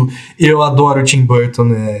estilo, eu adoro o Tim Burton,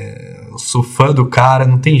 né? Eu sou fã do cara,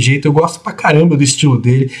 não tem jeito, eu gosto pra caramba do estilo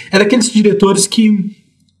dele. É daqueles diretores que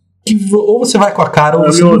ou você vai com a cara ou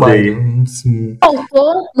você não vai. Assim.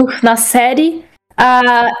 Faltou na série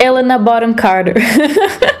a Helena Bonham Carter.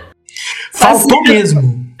 Faltou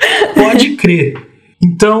mesmo, pode crer.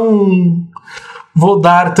 Então, vou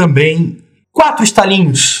dar também 4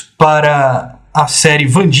 estalinhos para a série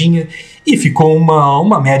Wandinha e ficou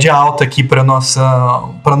uma média alta aqui para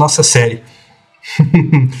nossa série.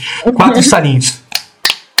 4 estalinhos.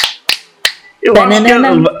 Eu acho que,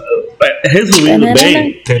 resumindo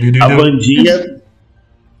bem, a Wandinha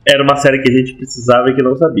era uma série que a gente precisava e que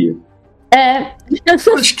não sabia.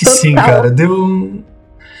 Eu acho que sim, cara.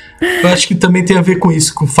 Eu acho que também tem a ver com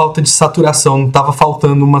isso, com falta de saturação. Não tava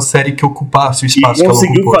faltando uma série que ocupasse o espaço que ela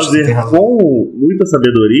ocupou. Conseguiu fazer com muita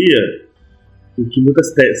sabedoria o que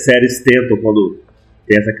muitas séries tentam quando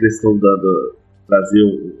tem essa questão de trazer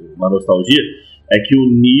uma nostalgia, é que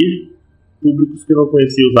unir públicos que não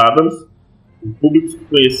conheciam os Adams, públicos que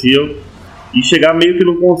conheciam, e chegar meio que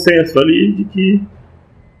no consenso ali de que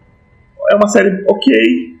é uma série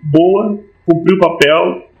ok, boa, cumpriu o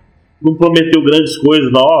papel, não prometeu grandes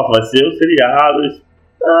coisas, nossa, vai ser o seriado.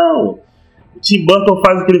 Não, o Tim Burton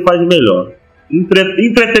faz o que ele faz de melhor.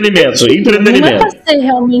 Entretenimento. Não é pra ser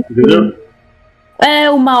realmente... Entendeu?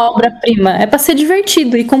 É uma obra-prima, é pra ser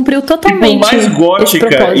divertido e cumpriu totalmente. E por mais gótica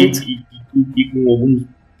e com algumas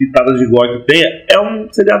pitadas de gore que tenha, é um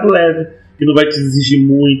seriado leve, que não vai te exigir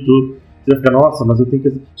muito. Você vai ficar, nossa, mas eu tenho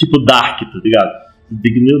que... Tipo Dark, tá ligado? Você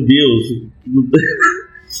tem que, meu Deus...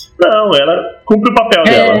 Não, ela cumpre o papel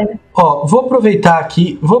dela. Ó, vou aproveitar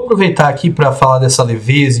aqui pra falar dessa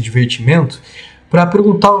leveza e divertimento, pra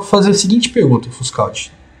fazer a seguinte pergunta,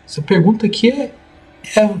 Fuscaut. Essa pergunta aqui é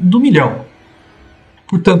do milhão.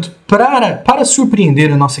 Portanto, para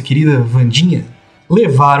surpreender a nossa querida Wandinha,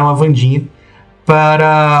 levaram a Wandinha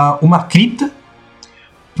para uma cripta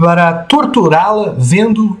para torturá-la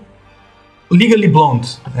vendo Legally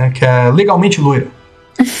Blonde, né, que é Legalmente Loira.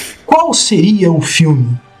 Qual seria o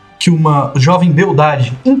filme que uma jovem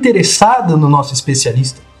beldade interessada no nosso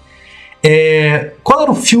especialista, qual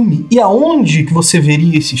era o filme e aonde que você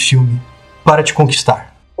veria esse filme para te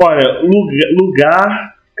conquistar? Olha,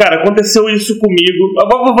 lugar... Cara, aconteceu isso comigo.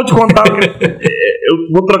 Eu vou te contar. Eu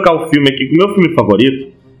vou trocar o filme aqui. O meu filme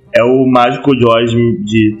favorito é o Mágico de Oz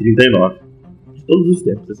de 39. De todos os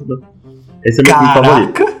tempos. Esse é meu filme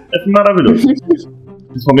favorito. É filme maravilhoso.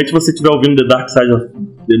 Principalmente se você estiver ouvindo The Dark Side of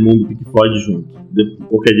the Moon do Pink Floyd junto.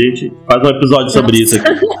 Porque a gente faz um episódio sobre isso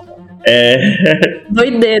aqui.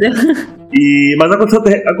 Doideira. Mas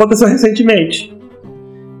aconteceu recentemente.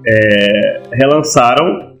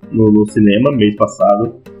 Relançaram no cinema, mês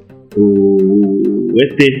passado, o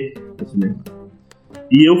ET no cinema.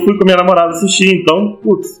 E eu fui com a minha namorada assistir, então,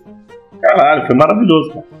 putz, caralho, foi maravilhoso,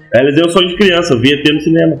 cara. Realizei um sonho de criança, eu vi ET no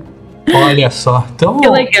cinema. Olha só, então... Que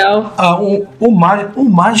legal. O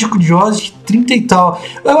Mágico de Oz de 30 e tal.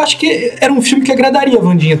 Eu acho que era um filme que agradaria a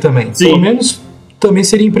Wandinha também. Sim. Pelo menos também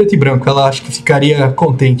seria em preto e branco. Ela acho que ficaria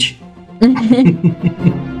contente.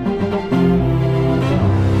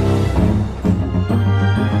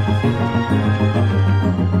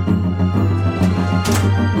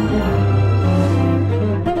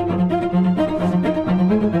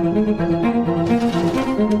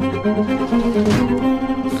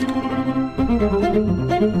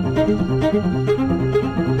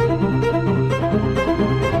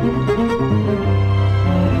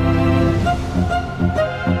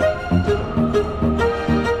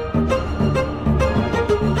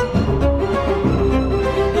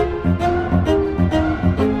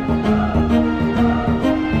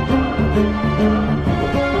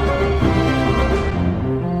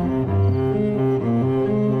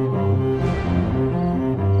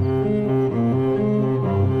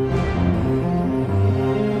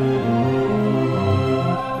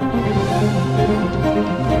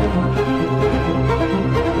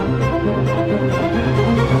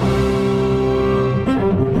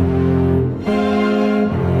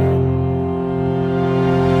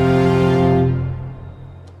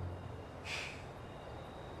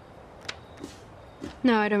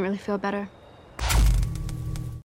 No, I don't really feel better.